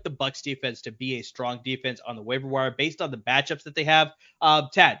still like the Bucs defense to be a strong defense on the waiver wire based on the matchups that they have.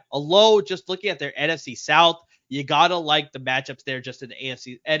 Tad, although just looking at their NFC South, you gotta like the matchups there just in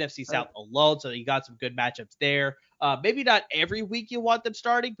the NFC South alone. So you got some good matchups there. Maybe not every week you want them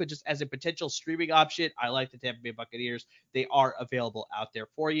starting, but just as a potential streaming option, I like the Tampa Bay Buccaneers. They are available out there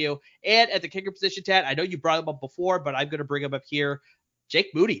for you. And at the kicker position, Tad, I know you brought them up before, but I'm gonna bring them up here.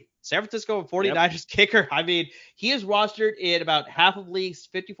 Jake Moody, San Francisco 49ers kicker. I mean, he is rostered in about half of leagues,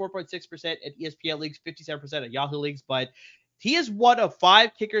 54.6% at ESPN leagues, 57% at Yahoo leagues, but he is one of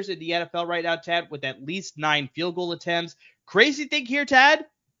 5 kickers in the NFL right now, Tad, with at least 9 field goal attempts. Crazy thing here, Tad,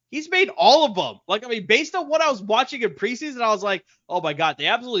 he's made all of them. Based on what I was watching in preseason, I was like, oh my God, they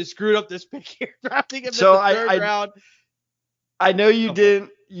absolutely screwed up this pick here, drafting him in the third round. I know you didn't.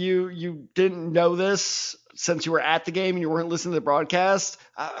 You didn't know this since you were at the game and you weren't listening to the broadcast.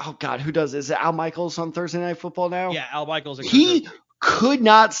 Oh God, who does? Is it Al Michaels on Thursday Night Football now? Yeah, Al Michaels. He could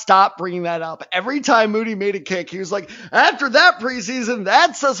not stop bringing that up. Every time Moody made a kick, he was like, after that preseason,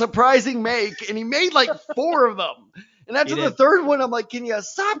 that's a surprising make. And he made like 4 of them. And after the third one, I'm like, can you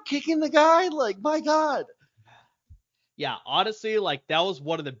stop kicking the guy? Like, my God. Yeah, honestly, that was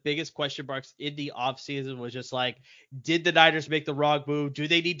one of the biggest question marks in the offseason was just did the Niners make the wrong move? Do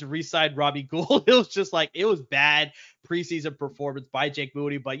they need to re-sign Robbie Gould? It was just it was bad preseason performance by Jake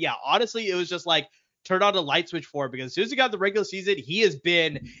Moody. But yeah, honestly, it was just turn on the light switch for him, because as soon as he got the regular season, he has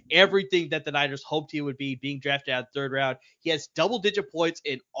been everything that the Niners hoped he would be, being drafted out third round. He has double-digit points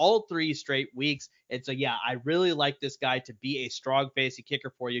in all 3 straight weeks. And so, yeah, I really like this guy to be a strong fantasy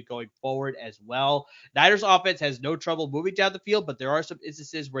kicker for you going forward as well. Niners offense has no trouble moving down the field, but there are some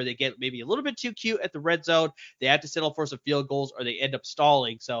instances where they get maybe a little bit too cute at the red zone. They have to settle for some field goals or they end up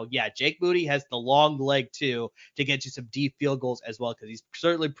stalling. So, yeah, Jake Moody has the long leg, too, to get you some deep field goals as well, because he's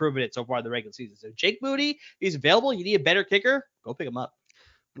certainly proven it so far in the regular season. So, Jake Moody, if he's available, you need a better kicker, go pick him up.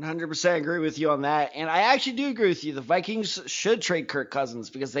 100% agree with you on that. And I actually do agree with you. The Vikings should trade Kirk Cousins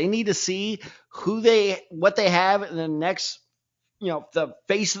because they need to see what they have in the next, the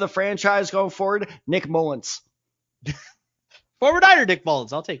face of the franchise going forward, Nick Mullins. Former Niner Nick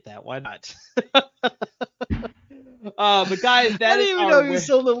Mullins. I'll take that. Why not? But guys, that I didn't even know he was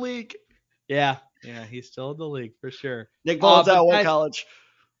still in the league. Yeah, he's still in the league for sure. Nick Mullins out of what college?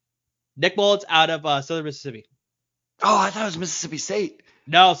 Nick Mullins out of Southern Mississippi. Oh, I thought it was Mississippi State.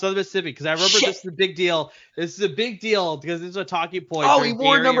 No, Southern Mississippi, because I remember this is a big deal. This is a big deal because this is a talking point. Oh, he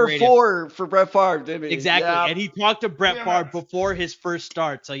wore number 4 for Brett Favre, didn't he? Exactly, yeah. And he talked to Brett Favre before his first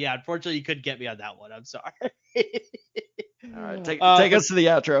start. So, yeah, unfortunately, you couldn't get me on that one. I'm sorry. All right, take us to the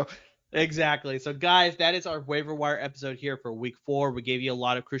outro. Exactly. So, guys, that is our waiver wire episode here for week 4. We gave you a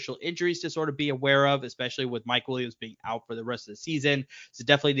lot of crucial injuries to sort of be aware of, especially with Mike Williams being out for the rest of the season. So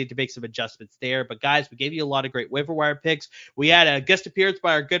definitely need to make some adjustments there. But, guys, we gave you a lot of great waiver wire picks. We had a guest appearance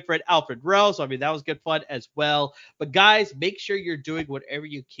by our good friend Alfred Rowe. So, I mean, that was good fun as well. But, guys, make sure you're doing whatever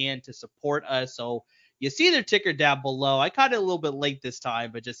you can to support us. So, you see their ticker down below. I caught it a little bit late this time,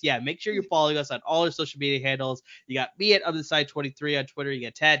 but just, make sure you're following us on all our social media handles. You got me at UpTheSide23 on Twitter. You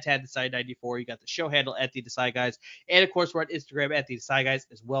got Tad Decide94. You got the show handle at The Decide Guys. And, of course, we're on Instagram at The Decide Guys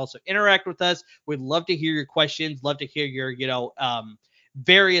as well. So interact with us. We'd love to hear your questions. Love to hear your,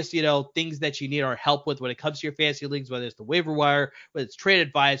 various, things that you need our help with when it comes to your fantasy leagues, whether it's the waiver wire, whether it's trade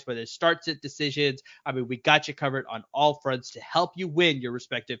advice, whether it's start sit decisions. I mean, we got you covered on all fronts to help you win your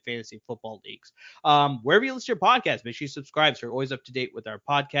respective fantasy football leagues. Wherever you listen to your podcast, make sure you subscribe so you're always up to date with our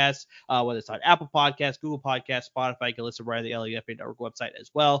podcasts, whether it's on Apple Podcasts, Google Podcasts, Spotify. You can listen right on the LEFA Network website as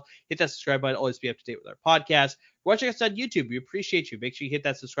well. Hit that subscribe button, always be up to date with our podcast. Watching us on YouTube, we appreciate you. Make sure you hit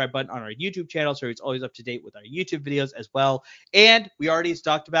that subscribe button on our YouTube channel so it's always up to date with our YouTube videos as well. And we already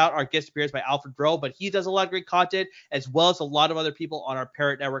talked about our guest appearance by Alfred Rowe, but he does a lot of great content, as well as a lot of other people on our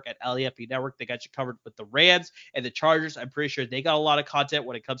parent network at LEFP Network. They got you covered with the Rams and the Chargers. I'm pretty sure they got a lot of content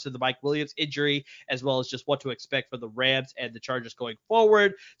when it comes to the Mike Williams injury, as well as just what to expect for the Rams and the Chargers going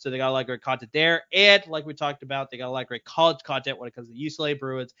forward. So they got a lot of great content there. And like we talked about, they got a lot of great college content when it comes to the UCLA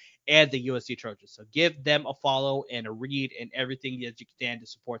Bruins and the USC Trojans. So give them a follow and a read and everything that you can to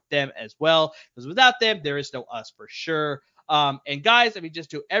support them as well, because without them, there is no us for sure. And guys, I mean,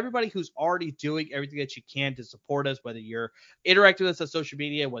 just to everybody who's already doing everything that you can to support us, whether you're interacting with us on social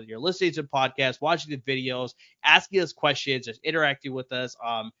media, whether you're listening to podcasts, watching the videos, asking us questions, just interacting with us,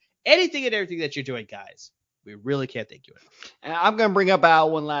 anything and everything that you're doing, guys, we really can't thank you enough. And I'm going to bring up Al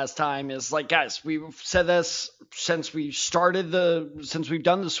one last time. Is like, guys, we've said this since we've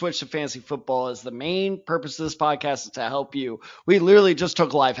done the switch to fantasy football, is the main purpose of this podcast is to help you. We literally just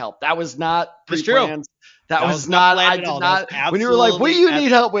took live help. That was not pre-planned. That was not, I did not, when you were like, what do you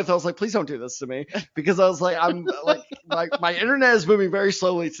need help with? I was like, please don't do this to me. Because I was like, I'm like, my internet is moving very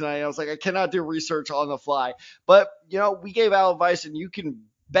slowly tonight. I was like, I cannot do research on the fly. But, we gave Al advice, and you can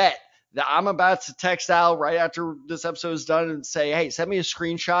bet that I'm about to text Al right after this episode is done and say, hey, send me a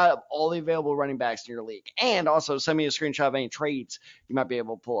screenshot of all the available running backs in your league. And also send me a screenshot of any trades you might be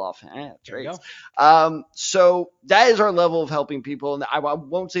able to pull off. Trades. So that is our level of helping people. And I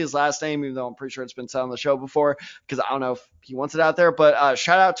won't say his last name, even though I'm pretty sure it's been said on the show before, because I don't know if he wants it out there. But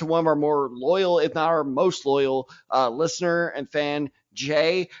shout out to one of our more loyal, if not our most loyal listener and fan,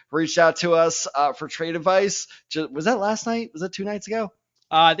 Jay, reached out to us for trade advice. Was that last night? Was that 2 nights ago?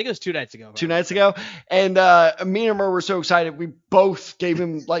 I think it was 2 nights ago. 2 nights ago. And me and Mer were so excited. We both gave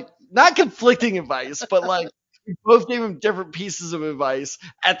him, not conflicting advice, but, we both gave him different pieces of advice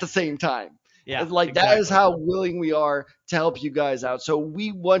at the same time. Yeah. Exactly. That is how willing we are to help you guys out. So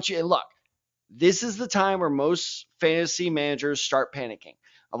we want you, and look, this is the time where most fantasy managers start panicking.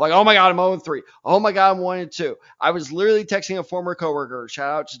 I'm like, oh my God, I'm 0-3. Oh my God, I'm 1-2. I was literally texting a former coworker,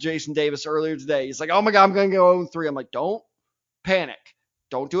 shout out to Jason Davis earlier today. He's like, oh my God, I'm going to go 0-3. I'm like, don't panic.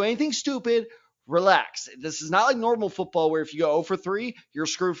 Don't do anything stupid. Relax. This is not like normal football where if you go 0-3, you're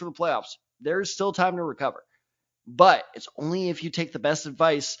screwed for the playoffs. There's still time to recover. But it's only if you take the best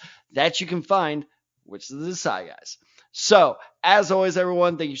advice that you can find, which is the Decide Guys. So, as always,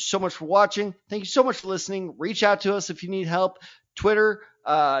 everyone, thank you so much for watching. Thank you so much for listening. Reach out to us if you need help. Twitter,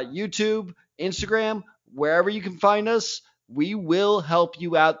 YouTube, Instagram, wherever you can find us, we will help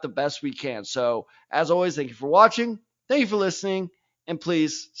you out the best we can. So, as always, thank you for watching. Thank you for listening. And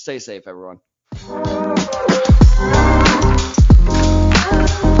please stay safe, everyone.